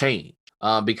this change?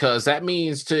 Because that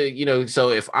means so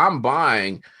if I'm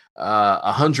buying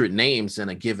 100 names in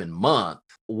a given month,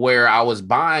 where I was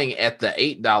buying at the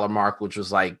 $8 mark, which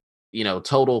was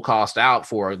total cost out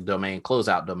for a domain,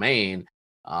 closeout domain,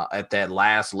 at that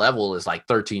last level is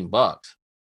 $13.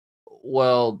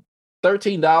 Well,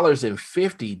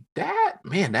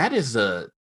 $13.50,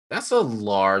 that's a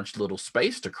large little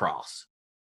space to cross.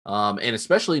 And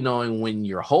especially knowing when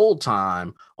your hold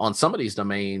time on some of these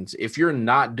domains, if you're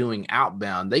not doing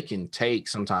outbound, they can take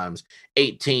sometimes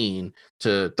 18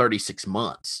 to 36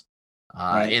 months.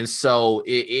 And so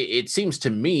it seems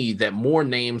to me that more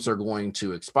names are going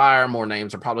to expire. More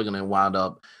names are probably going to wind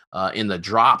up in the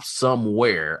drop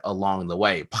somewhere along the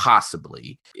way,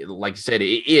 possibly. Like you said,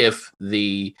 if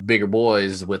the bigger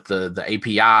boys with the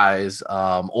APIs,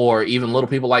 or even little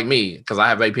people like me, because I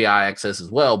have API access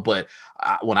as well, but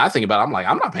when I think about it, I'm like,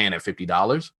 I'm not paying that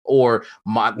 $50, or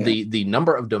the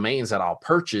number of domains that I'll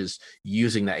purchase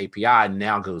using the API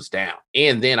now goes down.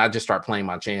 And then I just start playing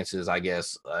my chances, I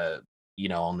guess,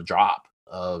 on the drop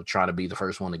of trying to be the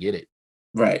first one to get it.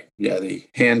 Right. Yeah. The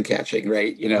hand catching,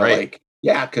 right.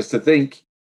 Because to think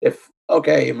in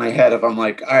my head, if I'm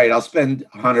like, all right, I'll spend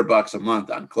 $100 a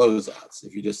month on closeouts.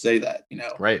 If you just say that,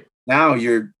 right now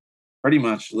you're pretty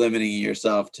much limiting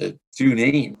yourself to 2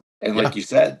 names. And like you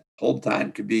said, hold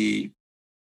time could be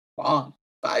long,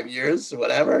 5 years or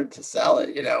whatever to sell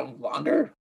it,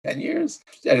 longer, 10 years.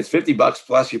 And it's $50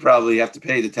 plus you probably have to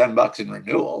pay the $10 in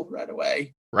renewal right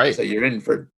away. Right. So you're in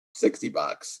for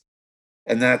 $60.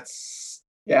 And that's,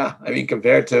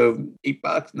 compared to $8,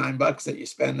 $9 that you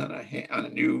spend on a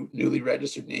newly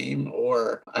registered name,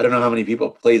 or I don't know how many people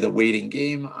play the waiting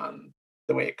game on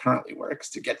the way it currently works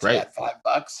to get to that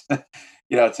 $5.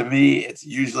 To me, it's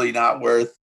usually not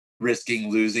worth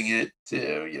risking losing it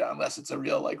to, unless it's a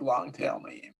real long tail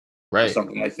name. Right.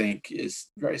 Something I think is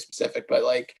very specific. But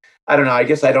I don't know. I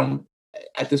guess I don't,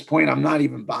 at this point, I'm not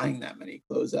even buying that many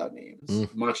closeout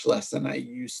names, much less than I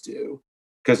used to,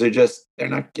 because they're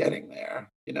not getting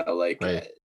there,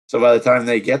 So by the time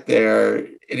they get there,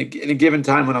 in a given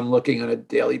time when I'm looking on a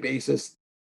daily basis,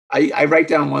 I write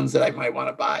down ones that I might want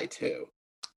to buy too.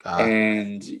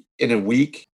 And in a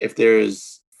week, if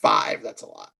there's 5, that's a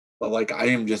lot. But I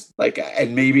am just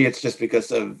and maybe it's just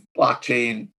because of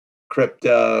blockchain,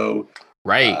 crypto,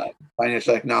 Right.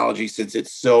 financial technology, since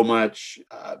it's so much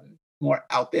more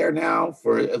out there now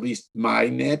for at least my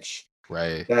niche,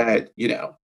 Right. that,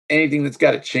 anything that's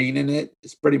got a chain in it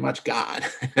is pretty much gone,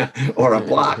 or a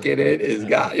block in it is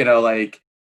gone. Like,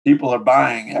 people are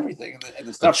buying everything, and the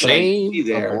A stuff that I see chain, a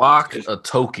there block, is, a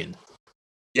token.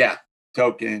 yeah,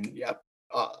 token, yep,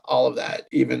 all of that,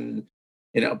 even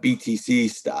BTC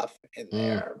stuff in Mm,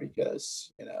 there,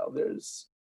 because there's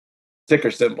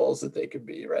ticker symbols that they could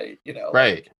be, right?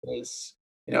 right. Like, there's,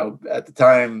 at the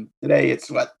time today, it's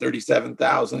what,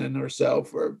 37,000 or so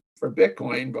for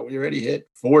Bitcoin, but we already hit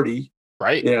 40.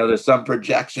 Right. There's some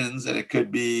projections, and it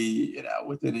could be,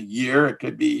 within a year, it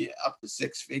could be up to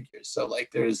six figures. So, like,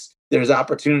 there's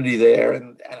opportunity there,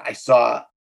 and I saw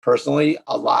personally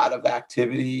a lot of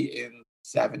activity in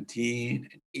 17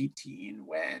 and 18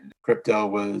 when crypto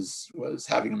was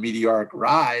having a meteoric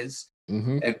rise,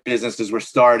 Hmm. and businesses were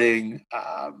starting.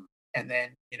 And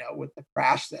then, with the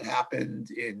crash that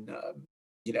happened in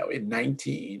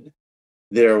 19,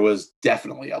 there was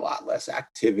definitely a lot less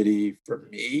activity for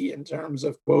me in terms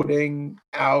of quoting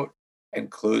out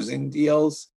and closing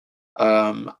deals.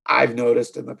 I've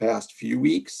noticed in the past few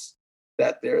weeks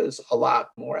that there's a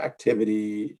lot more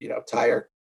activity,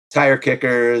 tire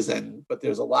kickers, but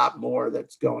there's a lot more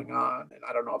that's going on. And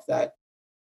I don't know if that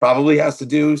probably has to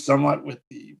do somewhat with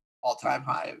the all-time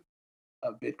high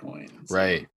of Bitcoin and some of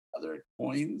Right. the other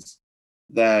coins,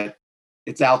 that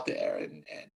it's out there, and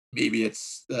maybe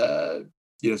it's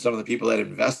some of the people that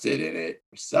invested in it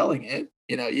are selling it,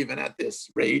 even at this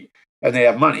rate, and they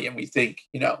have money, and we think,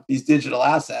 these digital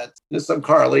assets, there's some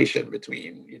correlation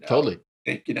between, Totally.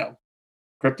 think,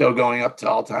 crypto going up to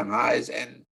all-time highs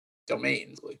and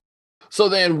domains. So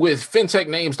then with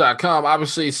fintechnames.com,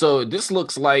 obviously, so this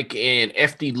looks like an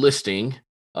FD listing,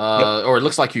 Yep. or it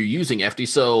looks like you're using FD.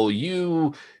 So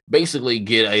you basically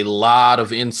get a lot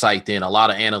of insight, then a lot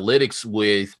of analytics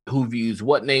with who views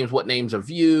what names are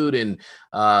viewed, and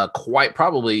quite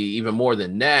probably even more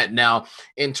than that. Now,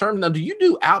 in terms of, do you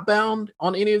do outbound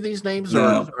on any of these names,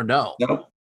 No. or no? No.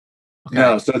 Okay.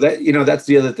 No, so that's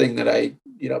the other thing that I,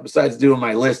 besides doing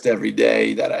my list every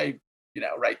day, that I,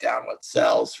 write down what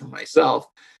sells for myself,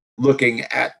 looking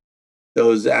at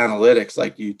those analytics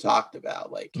like you talked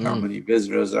about, like how Mm, many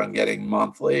visitors I'm getting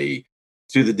monthly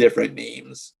to the different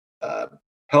names, uh,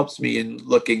 helps me in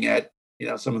looking at,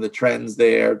 some of the trends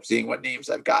there, seeing what names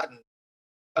I've gotten,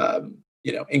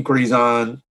 inquiries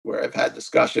on, where I've had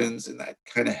discussions, and that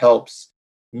kind of helps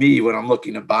me when I'm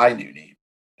looking to buy new names.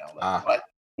 Like, ah,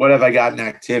 what have I got an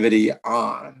activity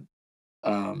on?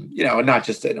 And not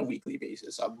just on a weekly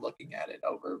basis. I'm looking at it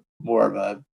over more of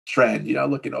a trend,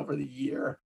 looking over a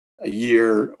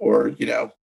year, or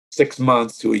 6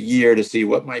 months to a year, to see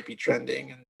what might be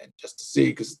trending, and just to see,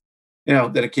 because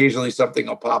then occasionally something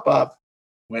will pop up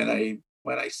when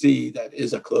I see that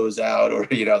is a closeout,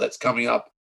 or that's coming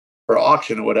up for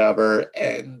auction or whatever,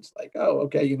 and like, oh,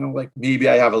 okay, like, maybe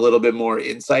I have a little bit more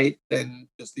insight than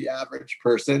just the average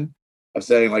person, of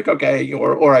saying, like, okay,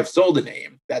 or I've sold a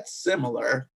name that's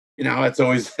similar. It's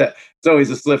always it's always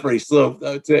a slippery slope,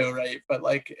 though, too, right? But,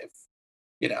 like,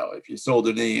 if you sold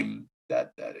a name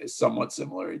that is somewhat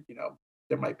similar,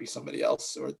 there might be somebody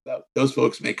else, or those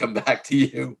folks may come back to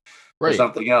you for right.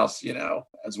 something else,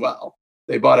 as well.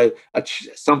 They bought a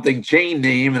something chain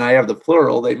name, and I have the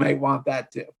plural. They might want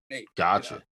that too. Maybe,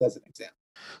 Gotcha. as an example.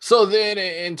 So then,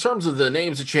 in terms of the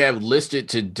names that you have listed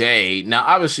today, now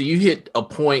obviously you hit a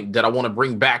point that I want to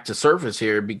bring back to surface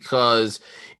here, because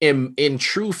in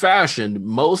true fashion,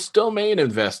 most domain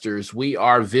investors, we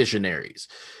are visionaries.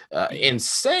 In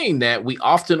saying that, we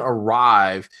often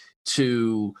arrive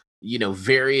to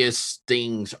various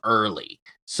things early.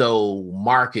 So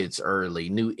markets early,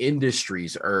 new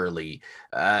industries early,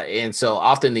 and so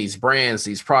often these brands,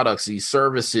 these products, these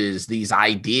services, these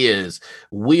ideas,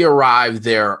 we arrive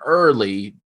there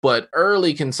early, but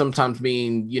early can sometimes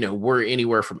mean, we're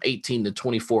anywhere from 18 to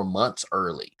 24 months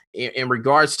early. In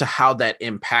regards to how that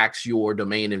impacts your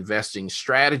domain investing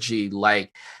strategy,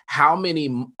 like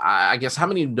I guess, how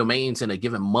many domains in a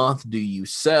given month do you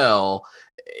sell?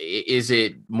 Is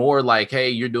it more like, hey,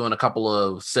 you're doing a couple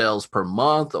of sales per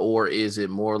month, or is it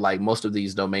more like most of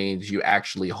these domains you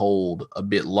actually hold a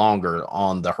bit longer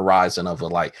on the horizon of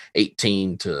like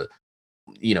 18 to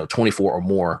 24 or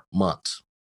more months?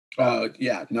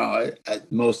 Yeah, no,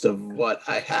 most of what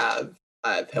I have,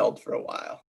 I've held for a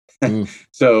while. Mm,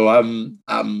 So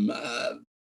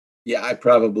yeah, I'm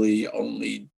probably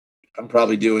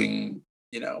doing,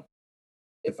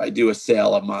 if I do a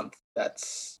sale a month,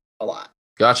 that's a lot.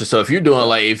 Gotcha. So if you're doing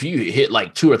like, if you hit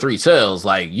like 2 or 3 sales,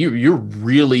 like you're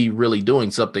really, really doing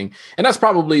something. And that's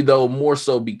probably though more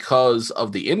so because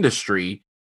of the industry.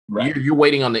 Right. You're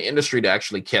waiting on the industry to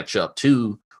actually catch up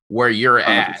to where you're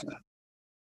at.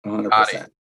 100%. Got it. 100%.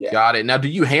 Yeah. Got it. Now, do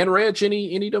you hand reg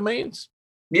any domains?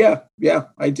 Yeah. Yeah,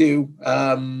 I do.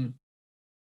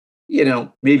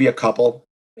 Maybe a couple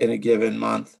in a given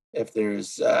month. If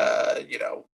there's,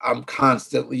 I'm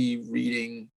constantly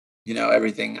reading,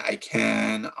 everything I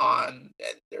can on,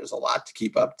 and there's a lot to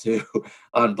keep up to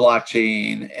on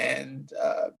blockchain and,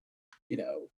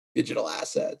 digital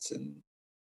assets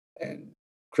and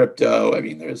crypto. I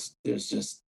mean, there's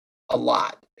just a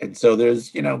lot. And so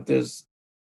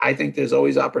I think there's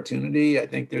always opportunity. I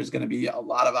think there's going to be a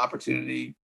lot of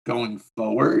opportunity going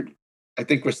forward. I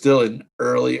think we're still in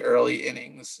early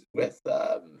innings with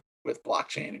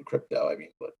blockchain and crypto. I mean,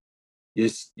 look,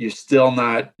 you're still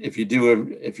not, if you're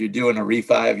doing a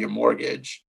refi of your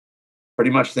mortgage,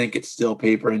 pretty much think it's still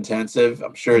paper intensive.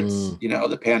 I'm sure it's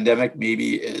the pandemic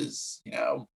maybe is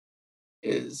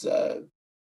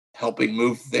helping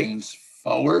move things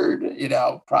forward.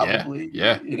 Probably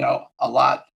Yeah. a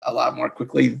lot more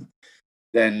quickly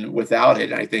than without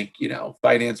it. And I think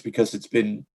finance, because it's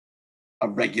been a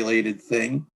regulated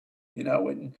thing,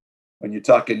 when you're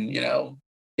talking,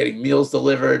 getting meals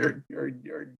delivered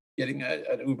or getting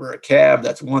an Uber, a cab,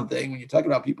 that's one thing. When you're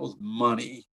talking about people's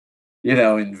money,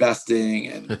 investing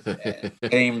and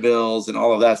paying bills and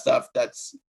all of that stuff,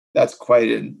 that's quite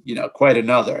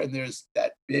another. And there's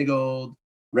that big old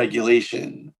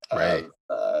regulation Right.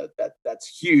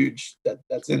 that's huge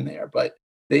that's in there. But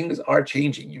things are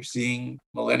changing. You're seeing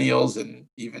millennials and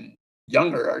even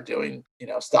younger are doing,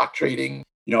 stock trading.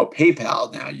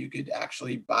 PayPal now, you could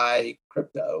actually buy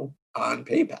crypto on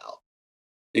PayPal.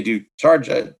 They do charge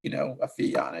a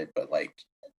fee on it, but like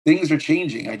things are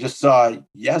changing. I just saw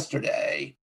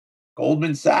yesterday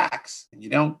Goldman Sachs, and you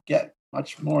don't get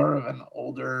much more of an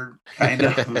older kind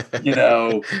of,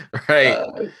 right.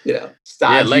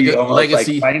 stodgy, almost like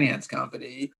Legacy. finance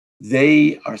company.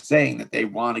 They are saying that they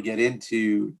want to get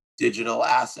into digital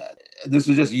asset. This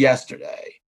was just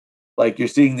yesterday. Like you're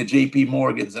seeing the JP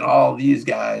Morgans and all these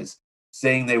guys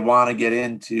saying they want to get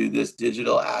into this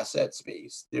digital asset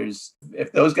space.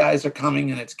 If those guys are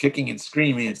coming and it's kicking and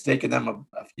screaming, it's taken them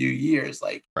a few years.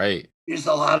 Like, right. There's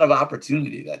a lot of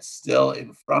opportunity that's still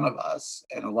in front of us,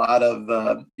 and a lot of,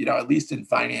 at least in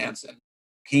finance and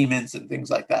payments and things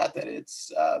like that, that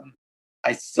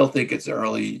I still think it's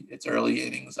early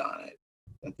innings on it,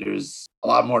 that there's a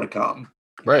lot more to come.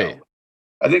 Right.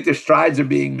 I think the strides are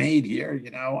being made here,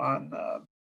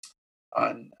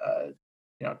 on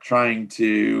trying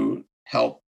to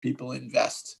help people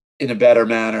invest in a better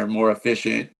manner, more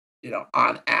efficient,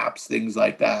 on apps, things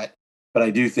like that. But I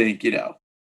do think,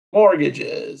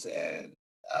 mortgages and,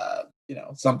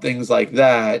 some things like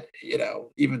that,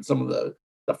 even some of the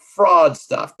fraud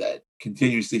stuff that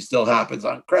continuously still happens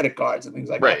on credit cards and things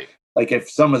like that. Like if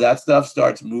some of that stuff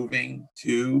starts moving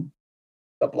to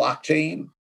the blockchain,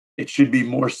 it should be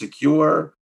more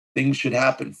secure. Things should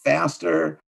happen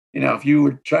faster. If you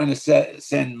were trying to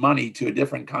send money to a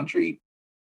different country,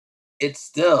 it's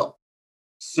still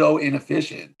so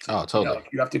inefficient. Oh, totally.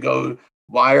 You have to go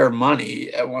wire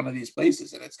money at one of these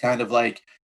places, and it's kind of like,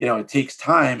 it takes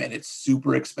time and it's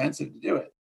super expensive to do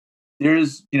it.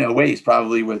 There's, ways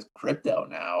probably with crypto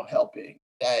now helping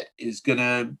that is going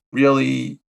to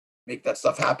really make that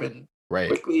stuff happen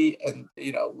quickly and,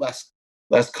 less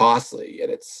costly.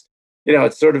 And it's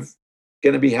sort of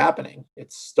going to be happening.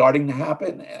 It's starting to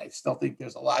happen, and I still think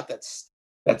there's a lot that's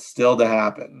still to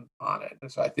happen on it.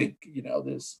 And so I think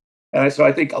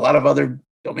I think a lot of other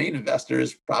domain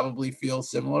investors probably feel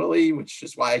similarly, which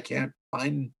is why I can't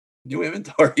find new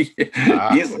inventory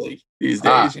easily these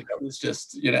days. It's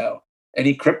just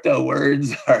any crypto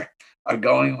words are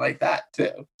going like that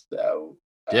too. So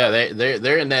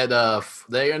they're in that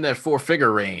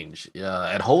 4-figure range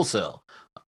at wholesale.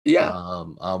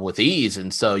 With ease.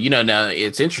 And so, now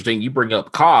it's interesting you bring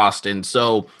up cost. And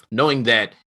so knowing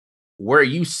that where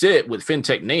you sit with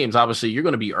fintech names, obviously you're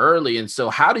going to be early. And so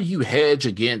how do you hedge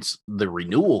against the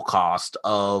renewal cost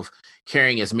of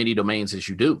carrying as many domains as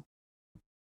you do?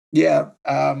 Yeah.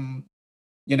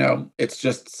 It's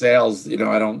just sales. I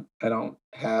don't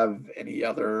have any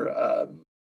other,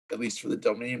 at least for the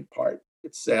domain part,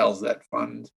 it's sales that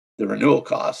fund the renewal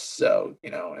costs. So,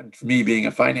 and for me being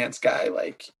a finance guy,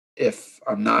 like if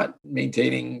I'm not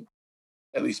maintaining,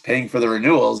 at least paying for the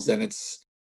renewals, then it's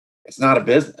not a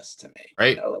business to me.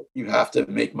 Right. You have to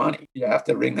make money. You have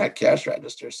to ring that cash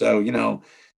register. So,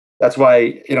 that's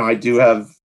why, I do have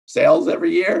sales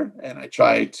every year, and I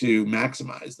try to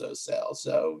maximize those sales.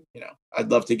 So, I'd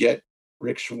love to get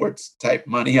Rick Schwartz type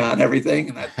money on everything,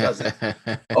 and that doesn't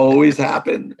always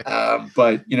happen.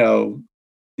 But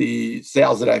the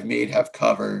sales that I've made have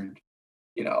covered,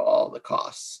 all the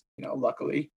costs,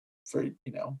 luckily for,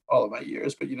 all of my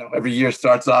years. But, every year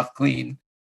starts off clean.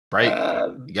 Right.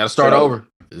 You got to start over.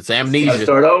 It's amnesia. Got to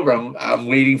start over. I'm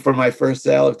waiting for my first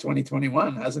sale of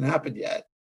 2021. Hasn't happened yet.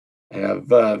 I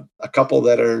have a couple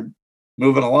that are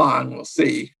moving along. We'll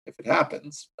see if it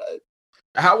happens. But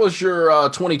how was your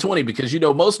 2020? Because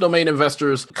most domain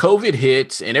investors, COVID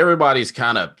hits, and everybody's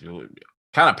kind of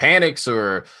panics,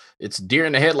 or it's deer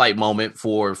in the headlight moment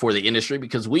for the industry,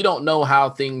 because we don't know how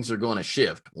things are going to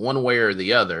shift one way or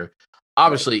the other.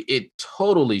 Obviously, it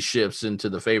totally shifts into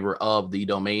the favor of the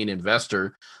domain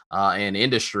investor and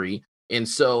industry. And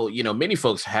so, many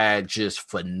folks had just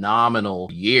phenomenal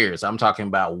years. I'm talking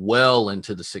about well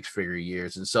into the 6-figure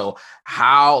years. And so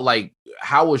how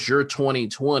was your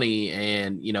 2020,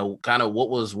 and, kind of what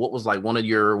was like one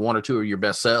or two of your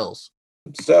best sales?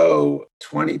 So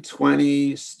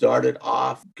 2020 started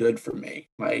off good for me.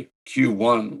 My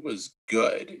Q1 was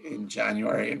good in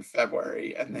January and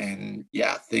February. And then,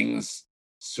 things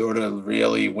sort of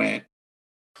really went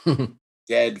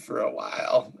dead for a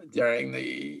while during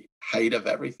the height of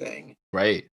everything.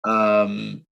 Right.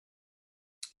 I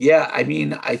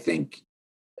think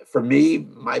for me,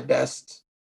 my best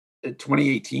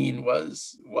 2018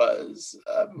 was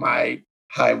my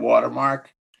high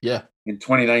watermark. Yeah. And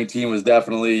 2019 was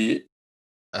definitely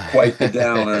quite the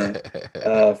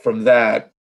downer from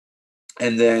that.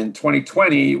 And then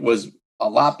 2020 was a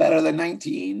lot better than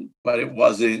 19, but it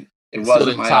wasn't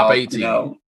my top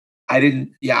 18. I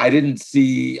didn't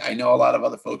see, I know a lot of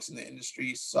other folks in the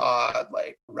industry saw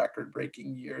like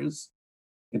record-breaking years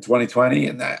in 2020,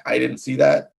 and that I didn't see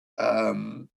that.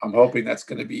 I'm hoping that's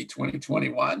going to be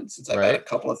 2021, since I've had a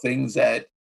couple of things that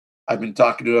I've been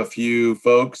talking to a few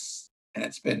folks, and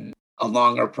it's been a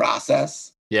longer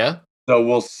process. Yeah. So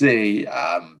we'll see.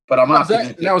 But I'm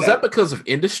optimistic. Is that because of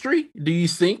industry? Do you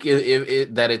think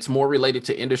that it's more related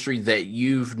to industry, that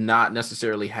you've not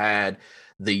necessarily had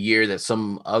the year that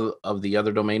some of the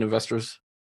other domain investors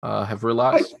have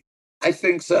realized? I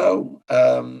think so.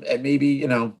 And maybe,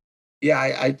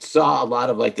 I saw a lot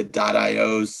of like the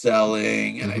 .ios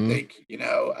selling, and I think,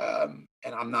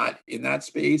 and I'm not in that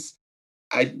space.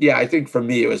 I think for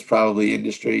me, it was probably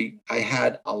industry. I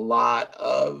had a lot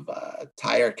of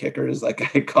tire kickers,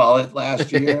 like I call it,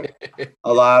 last year.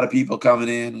 A lot of people coming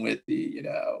in with the,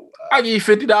 I give you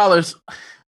 $50.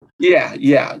 Yeah.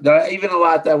 Even a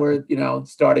lot that were,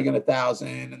 starting at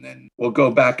 1,000, and then we'll go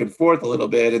back and forth a little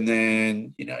bit, and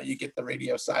then, you get the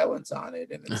radio silence on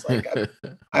it, and it's like,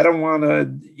 I don't want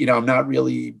to, I'm not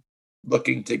really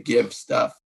looking to give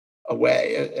stuff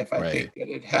away if I think that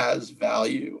it has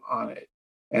value on it.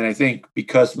 And I think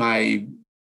because my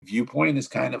viewpoint is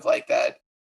kind of like that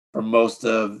for most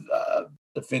of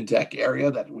the fintech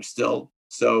area, that we're still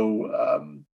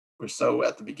we're so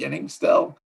at the beginning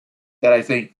still, that I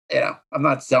think, I'm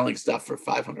not selling stuff for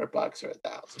 $500 or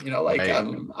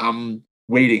 1,000. I'm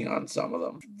waiting on some of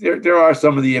them. There are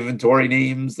some of the inventory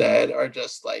names that are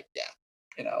just like,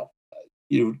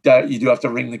 you do have to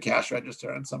ring the cash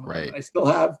register on some of them. And I still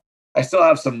have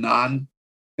some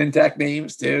non-fintech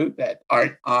names too that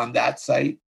aren't on that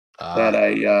site that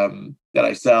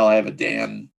I sell. I have a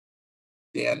Dan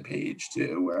page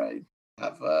too, where I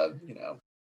have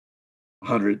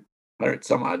 100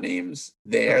 some odd names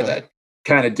there that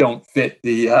kind of don't fit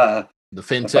the fintech, the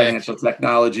financial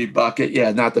technology bucket.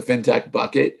 Yeah, not the fintech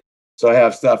bucket. So I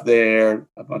have stuff there,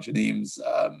 a bunch of names.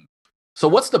 So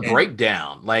what's the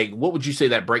breakdown? Like, what would you say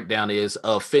that breakdown is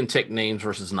of fintech names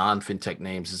versus non-fintech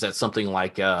names? Is that something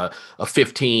like a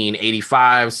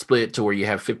 15-85 split, to where you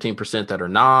have 15% that are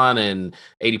non and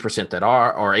 80% that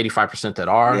are, or 85% that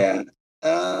are? Yeah.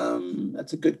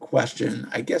 That's a good question.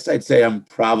 I guess I'd say I'm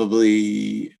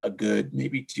probably a good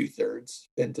maybe 2/3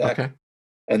 fintech. Okay.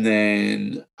 And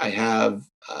then I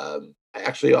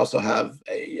actually also have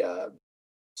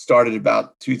started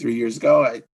about 2-3 years ago.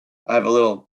 I have a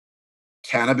little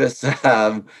cannabis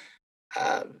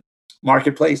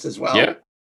marketplace as well,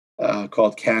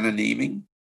 called Canna Naming.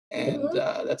 And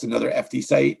that's another FT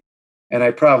site. And I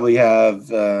probably have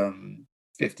 50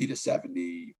 to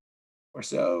 70 or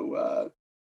so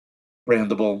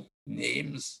brandable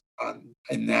names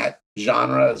in that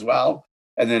genre as well.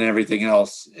 And then everything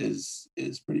else is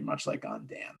pretty much like on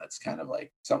Dan. That's kind of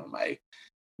like some of my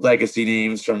legacy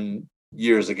names from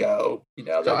years ago,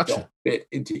 that don't fit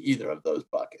into either of those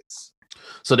buckets.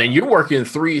 So then you're working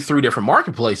three different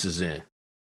marketplaces in.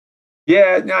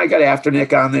 Yeah, no, I got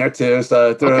Afternic on there too, so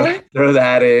Okay. throw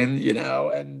that in,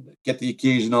 and get the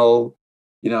occasional,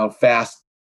 fast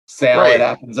sale that Right.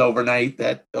 happens overnight.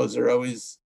 That those are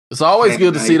always It's always kind of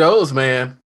good to see nice. those,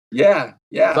 man. Yeah, It's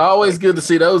yeah, always like good to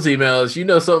see those emails. You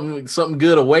know something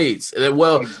good awaits.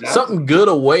 Well, exactly. something good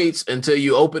awaits until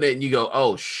you open it and you go,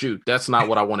 "Oh shoot, that's not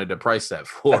what I wanted to price that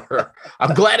for."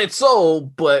 I'm glad it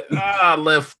sold, but I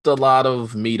left a lot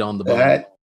of meat on the bone.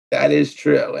 That is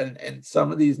true, and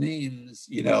some of these names,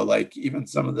 like even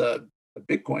some of the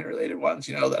Bitcoin related ones,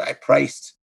 that I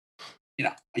priced,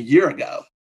 a year ago.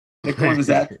 Bitcoin was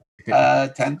at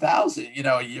 10,000,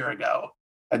 a year ago.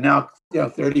 And now,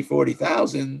 30,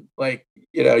 40,000, like,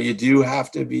 you do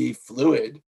have to be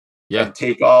fluid Yeah, and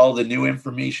take all the new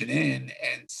information in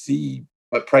and see.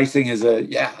 But pricing is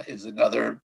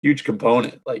another huge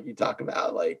component. Like you talk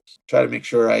about, like try to make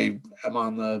sure I am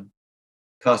on the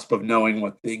cusp of knowing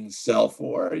what things sell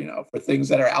for, for things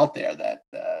that are out there that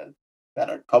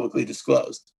are publicly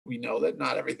disclosed. We know that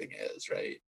not everything is,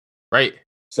 right? right.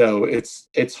 So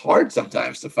it's hard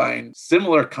sometimes to find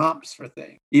similar comps for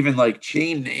things, even like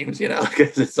chain names,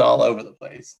 because it's all over the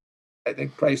place. I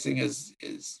think pricing is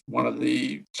one of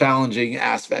the challenging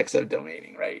aspects of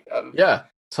domaining, right? Of Yeah,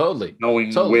 totally,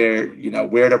 knowing totally.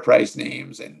 where to price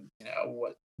names, and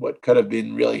what could have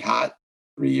been really hot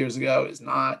 3 years ago is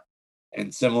not.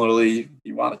 And similarly,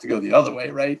 you want it to go the other way,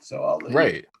 right? So all the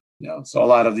Right. so a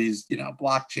lot of these,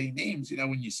 blockchain names,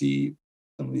 when you see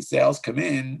some of these sales come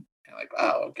in, you're like,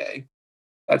 wow, okay,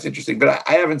 that's interesting. But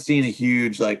I haven't seen a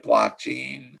huge like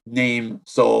blockchain name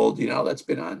sold, that's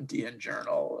been on DN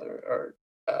Journal or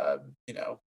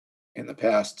in the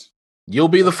past. You'll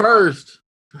be the first.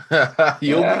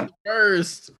 You'll be Yeah, the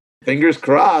first. fingers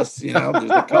crossed.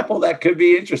 There's a couple that could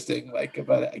be interesting. Like,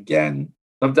 but again,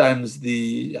 sometimes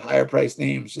the higher price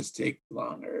names just take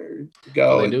longer to Oh,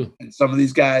 go, they and do. some of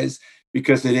these guys,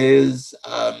 because it is,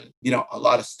 a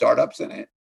lot of startups in it.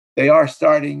 They are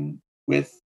starting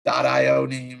with .io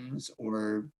names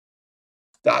or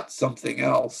dot something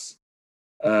else,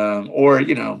 or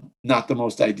not the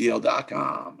most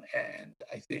ideal.com. And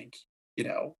I think,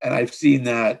 and I've seen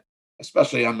that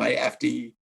especially on my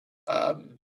FD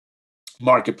um,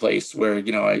 marketplace, where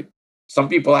I some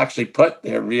people actually put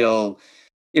their real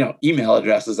email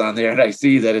addresses on there, and I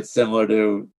see that it's similar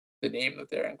to the name that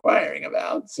they're inquiring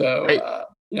about. So Right.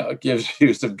 it gives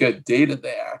you some good data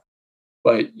there.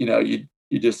 But you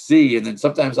just see, and then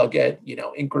sometimes I'll get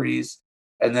inquiries,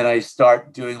 and then I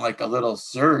start doing like a little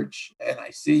search, and I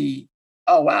see,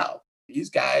 oh wow, these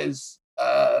guys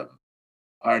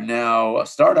are now a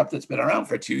startup that's been around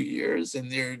for 2 years,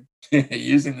 and they're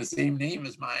using the same name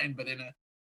as mine, but in a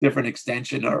different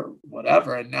extension or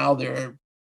whatever. And now they're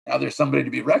somebody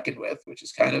to be reckoned with, which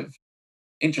is kind of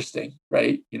interesting,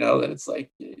 right? That it's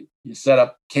like you set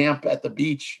up camp at the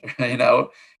beach,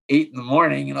 8 in the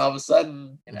morning, and all of a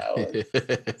sudden,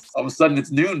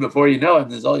 it's noon before you know it,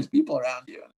 and there's all these people around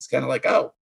you. And it's kind of like,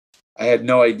 oh, I had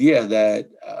no idea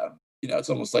that. It's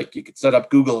almost like you could set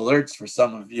up Google alerts for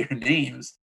some of your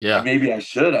names, and Yeah. maybe I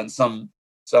should on some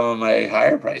of my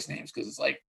higher price names, because it's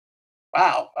like,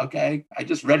 wow, okay, I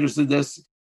just registered this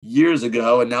years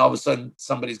ago, and now all of a sudden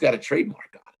somebody's got a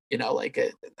trademark on it. Like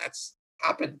that's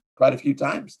happened quite a few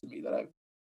times to me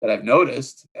that I've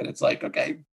noticed, and it's like,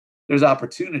 okay, there's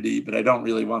opportunity, but I don't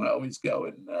really want to always go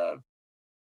and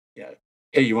yeah,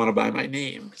 hey, you want to buy my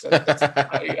name? Because that's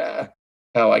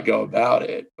how I go about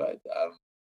it. But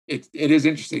it is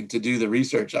interesting to do the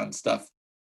research on stuff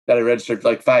that I registered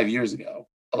like 5 years ago.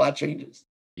 A lot changes.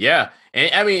 Yeah.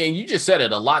 And I mean, and you just said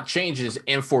it, a lot changes.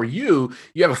 And for you,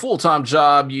 you have a full-time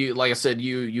job. You, like I said,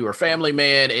 you are a family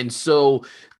man. And so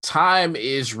time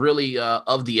is really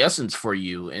of the essence for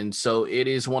you. And so it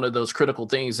is one of those critical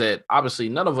things that obviously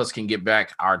none of us can get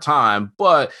back our time.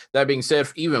 But that being said,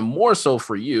 even more so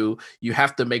for you, you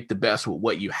have to make the best with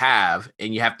what you have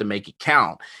and you have to make it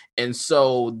count. And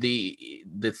so the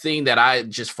thing that I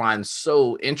just find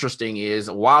so interesting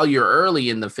is while you're early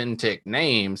in the fintech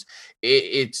names,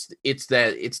 it's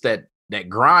that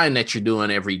grind that you're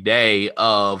doing every day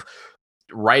of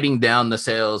writing down the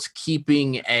sales,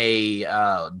 keeping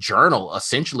a journal.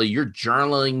 Essentially, you're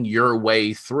journaling your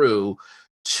way through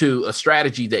to a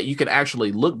strategy that you can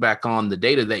actually look back on the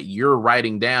data that you're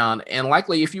writing down. And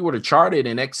likely, if you were to chart it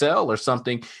in Excel or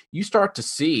something, you start to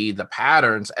see the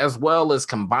patterns as well as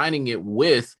combining it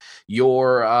with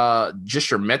your just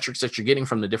your metrics that you're getting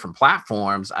from the different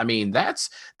platforms. I mean,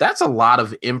 that's a lot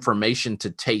of information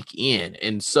to take in.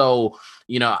 And so,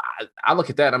 I look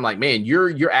at that, I'm like, man,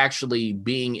 you're actually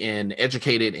being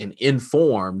educated and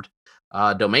informed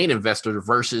domain investor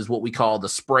versus what we call the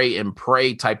spray and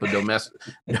pray type of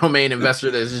domain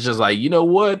investor that's just like, you know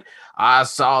what? I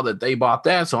saw that they bought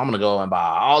that, so I'm going to go and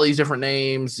buy all these different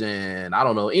names, and I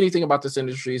don't know anything about this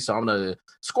industry, so I'm going to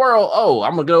squirrel. Oh,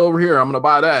 I'm going to go over here. I'm going to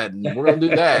buy that, and we're going to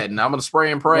do that, and I'm going to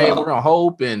spray and pray. Well, we're going to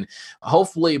hope, and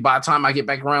hopefully by the time I get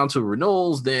back around to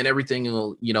renewals, then everything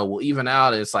will, will even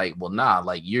out. And it's like, well, nah,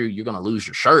 like you're going to lose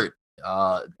your shirt,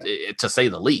 to say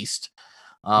the least,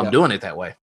 doing it that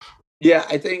way. Yeah,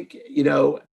 I think,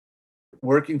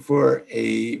 working for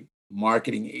a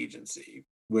marketing agency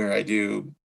where I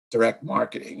do direct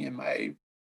marketing in my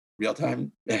real time,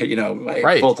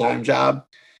 my full-time job,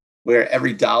 where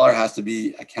every dollar has to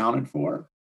be accounted for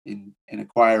in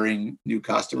acquiring new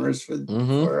customers for these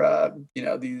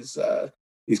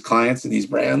clients and these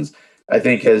brands, I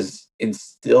think has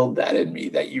instilled that in me,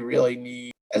 that you really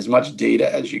need as much data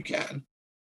as you can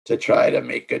to try to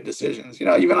make good decisions.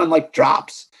 Even on like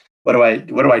drops. What do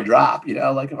I drop?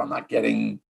 Like if I'm not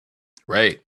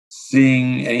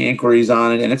seeing any inquiries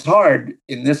on it, and it's hard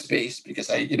in this space because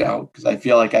I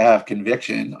feel like I have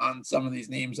conviction on some of these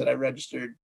names that I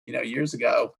registered, years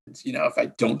ago. It's, if I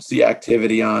don't see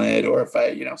activity on it, or if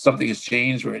I, something has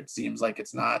changed where it seems like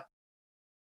it's not,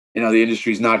 the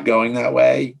industry's not going that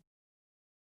way,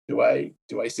 do I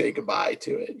say goodbye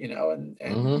to it,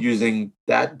 and using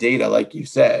that data, like you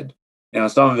said,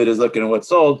 some of it is looking at what's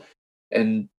sold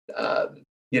and,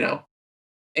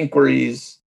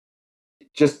 inquiries,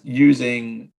 just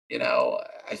using,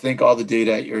 I think all the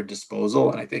data at your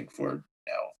disposal. And I think for,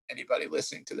 anybody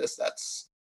listening to this,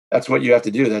 that's what you have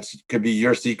to do. Could be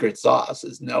your secret sauce,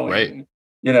 is knowing,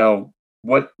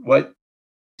 what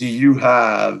do you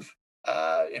have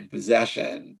in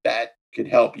possession that could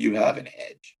help you have an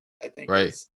edge, I think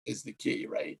is the key.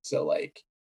 Right. So like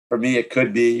for me, it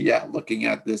could be, looking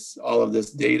at all of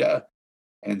this data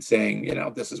and saying,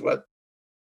 this is what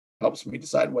helps me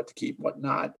decide what to keep, what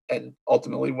not, and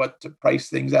ultimately what to price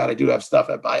things out. I do have stuff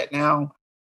at Buy It Now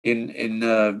in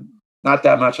not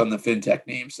that much on the fintech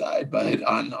name side, but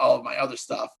on all of my other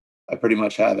stuff, I pretty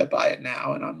much have at Buy It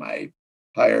Now. And on my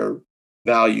higher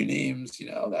value names,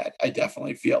 that I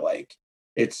definitely feel like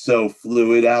it's so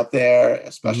fluid out there,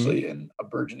 especially in a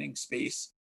burgeoning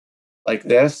space like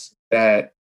this,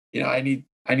 that, I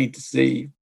need to see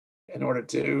in order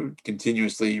to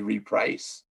continuously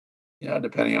reprice,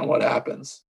 depending on what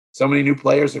happens. So many new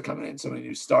players are coming in, so many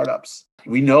new startups.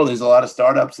 We know there's a lot of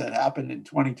startups that happened in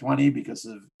 2020 because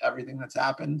of everything that's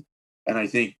happened. And I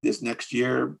think this next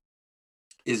year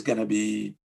is going to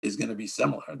be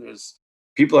similar.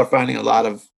 People are finding a lot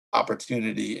of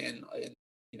opportunity in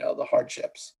the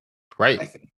hardships. Right. I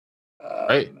think.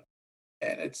 And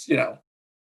it's,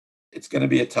 it's going to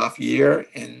be a tough year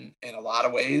in a lot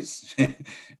of ways,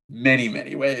 many,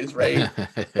 many ways, right?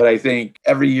 But I think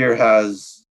every year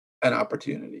has an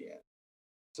opportunity.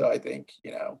 So I think,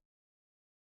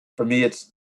 for me, it's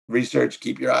research,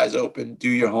 keep your eyes open, do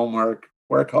your homework,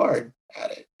 work hard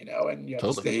at it, and you have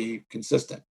to stay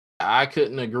consistent. I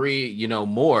couldn't agree,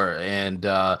 more. And,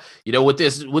 with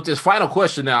this final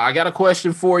question now, I got a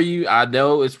question for you. I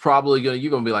know it's probably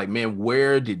you're going to be like, man,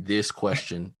 where did this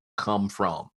question come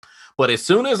from? But as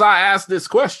soon as I ask this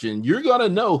question, you're going to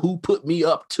know who put me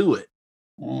up to it.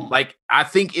 Like, I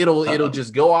think it'll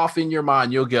just go off in your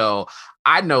mind. You'll go,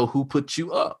 I know who put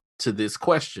you up to this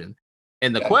question.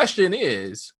 And the question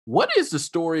is, what is the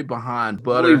story behind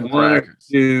butter crackers?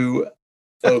 Two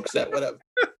folks that would have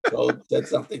said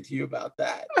something to you about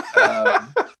that.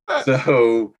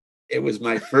 So it was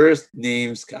my first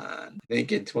NamesCon, I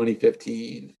think in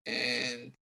 2015.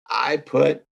 And I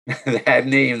put that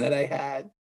name that I had,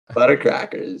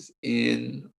 Buttercrackers,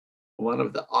 in one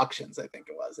of the auctions, I think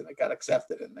it was, and it got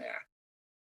accepted in there.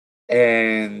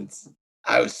 And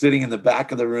I was sitting in the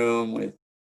back of the room with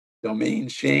Domain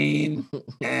Shane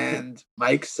and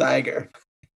Mike Seiger,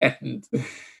 and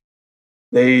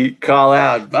they call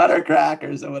out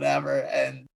Buttercrackers or whatever,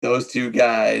 and those two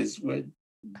guys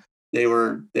they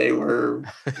were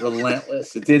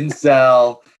relentless. It didn't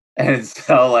sell. And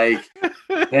so, like,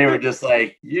 they were just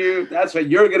like, that's what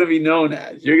you're going to be known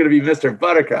as. You're going to be Mr.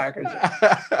 Buttercrackers.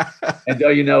 And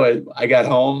though, I got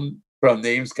home from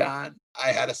NamesCon,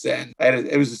 I had to send,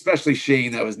 it was especially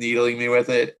Shane that was needling me with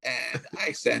it. And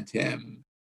I sent him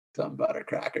some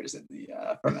Buttercrackers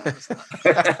from Amazon.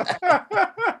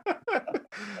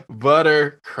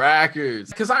 Buttercrackers,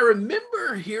 because I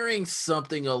remember hearing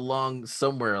something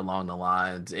somewhere along the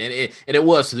lines, and it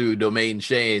was through Domain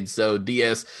Shane, so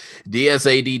dsad.com.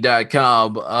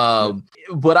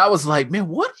 But I was like, man,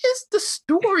 what is the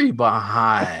story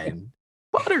behind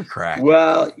Buttercrackers?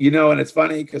 Well, and it's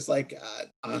funny because like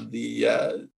on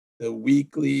the the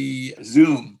weekly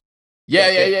Zoom.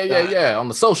 Yeah. On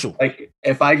the social. Like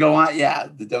if I go on,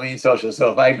 the domain social.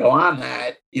 So if I go on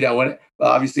that,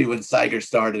 obviously when Seiger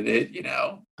started it,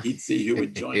 he'd see who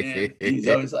would join in. He's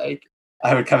always like,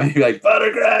 I would come in and be like,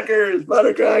 buttercrackers.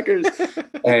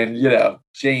 And,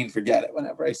 Shane, forget it.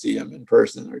 Whenever I see him in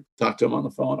person or talk to him on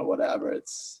the phone or whatever,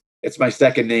 it's my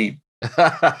second name.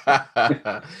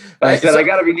 I said, I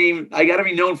gotta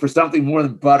be known for something more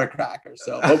than buttercrackers.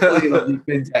 So hopefully it'll be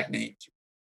FinTech names.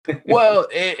 Well,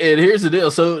 and here's the deal.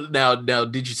 So now,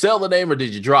 did you sell the name or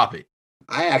did you drop it?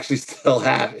 I actually still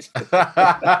have it.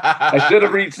 I should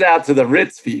have reached out to the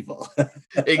Ritz people.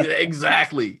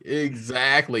 Exactly.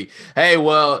 Hey,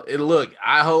 well, look,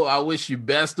 I wish you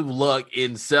best of luck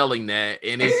in selling that.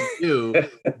 And if you do,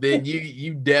 then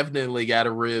you definitely got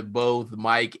to rib both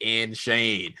Mike and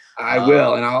Shane. I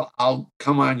will, and I'll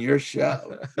come on your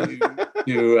show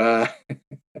to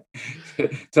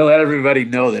let everybody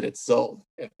know that it's sold.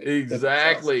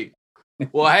 Exactly.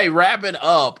 Well, hey, wrapping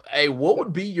up, what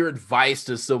would be your advice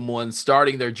to someone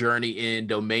starting their journey in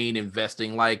domain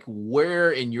investing? Like,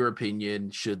 where, in your opinion,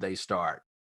 should they start?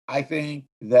 I think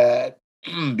that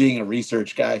being a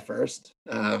research guy first,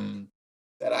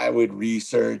 that I would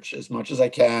research as much as I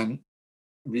can,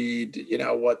 read,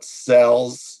 what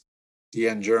sells,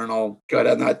 DN Journal, go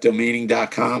down that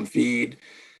domaining.com feed,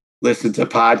 listen to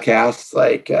podcasts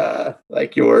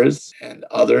like yours and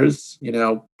others,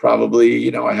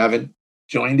 probably, I haven't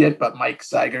joined it, but Mike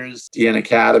Seiger's DN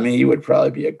Academy would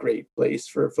probably be a great place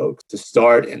for folks to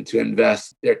start and to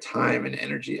invest their time and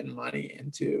energy and money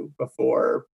into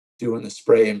before doing the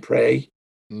spray and pray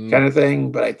kind of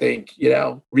thing. But I think,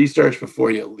 research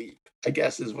before you leap, I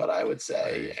guess is what I would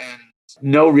say. And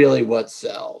know really what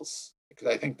sells, because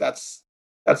I think that's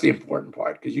the important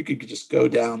part, because you could just go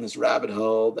down this rabbit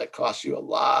hole that costs you a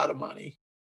lot of money.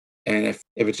 And if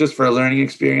it's just for a learning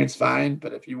experience, fine.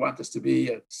 But if you want this to be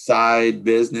a side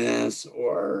business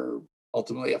or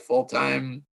ultimately a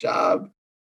full-time job,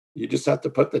 you just have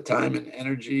to put the time and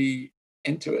energy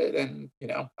into it. And,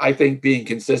 I think being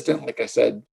consistent, like I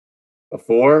said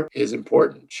before, is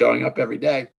important. Showing up every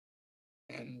day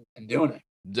and doing it.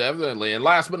 Definitely. And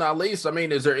last but not least,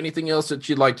 is there anything else that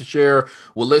you'd like to share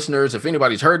with listeners? If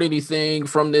anybody's heard anything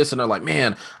from this and they're like,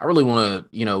 man, I really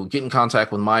want to, get in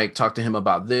contact with Mike, talk to him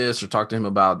about this or talk to him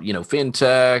about,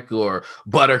 FinTech or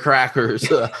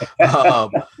buttercrackers.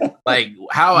 Like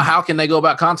how can they go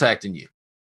about contacting you?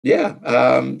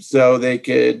 Yeah. So they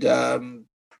could,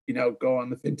 go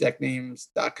on the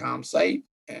fintechnames.com site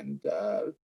and,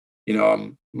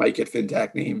 I'm Mike at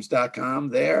fintechnames.com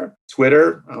there.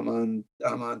 Twitter, I'm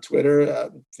on Twitter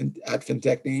at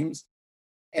fintechnames.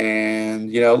 And,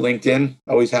 LinkedIn,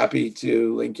 always happy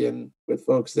to link in with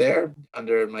folks there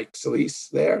under Mike Solis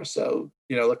there. So,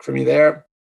 look for me there.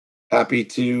 Happy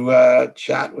to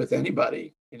chat with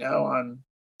anybody, on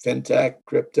fintech,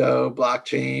 crypto,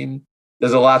 blockchain.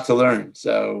 There's a lot to learn.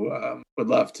 So would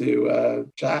love to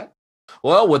chat.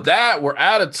 Well, with that, we're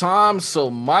out of time. So,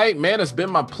 Mike, man, it's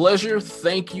been my pleasure.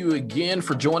 Thank you again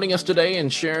for joining us today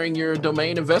and sharing your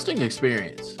domain investing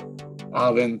experience.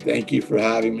 Alvin, thank you for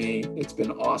having me. It's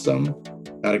been awesome.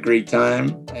 Had a great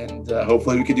time, and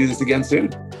hopefully we could do this again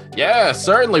soon. Yeah,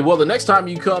 certainly. Well, the next time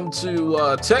you come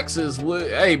to Texas,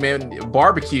 hey, man,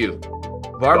 barbecue.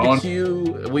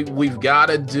 We've got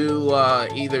to do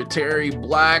either Terry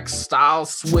Black's style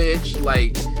switch.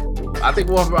 Like, I think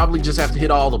we'll probably just have to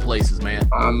hit all the places, man.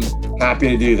 I'm happy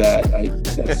to do that.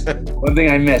 That's one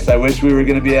thing I miss. I wish we were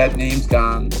going to be at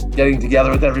NamesCon, getting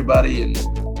together with everybody, and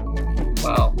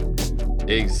well.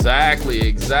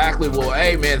 Exactly. Well,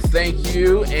 hey, man, thank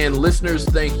you. And listeners,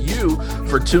 thank you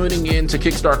for tuning in to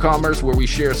Kickstart Commerce, where we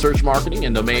share search marketing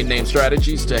and domain name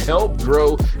strategies to help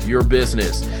grow your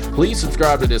business. Please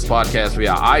subscribe to this podcast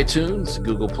via iTunes,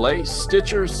 Google Play,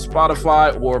 Stitcher,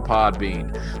 Spotify, or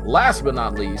Podbean. Last but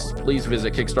not least, please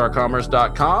visit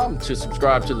kickstartcommerce.com to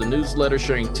subscribe to the newsletter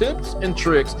sharing tips and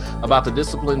tricks about the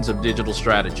disciplines of digital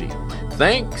strategy.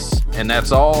 Thanks, and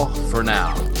that's all for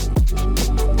now.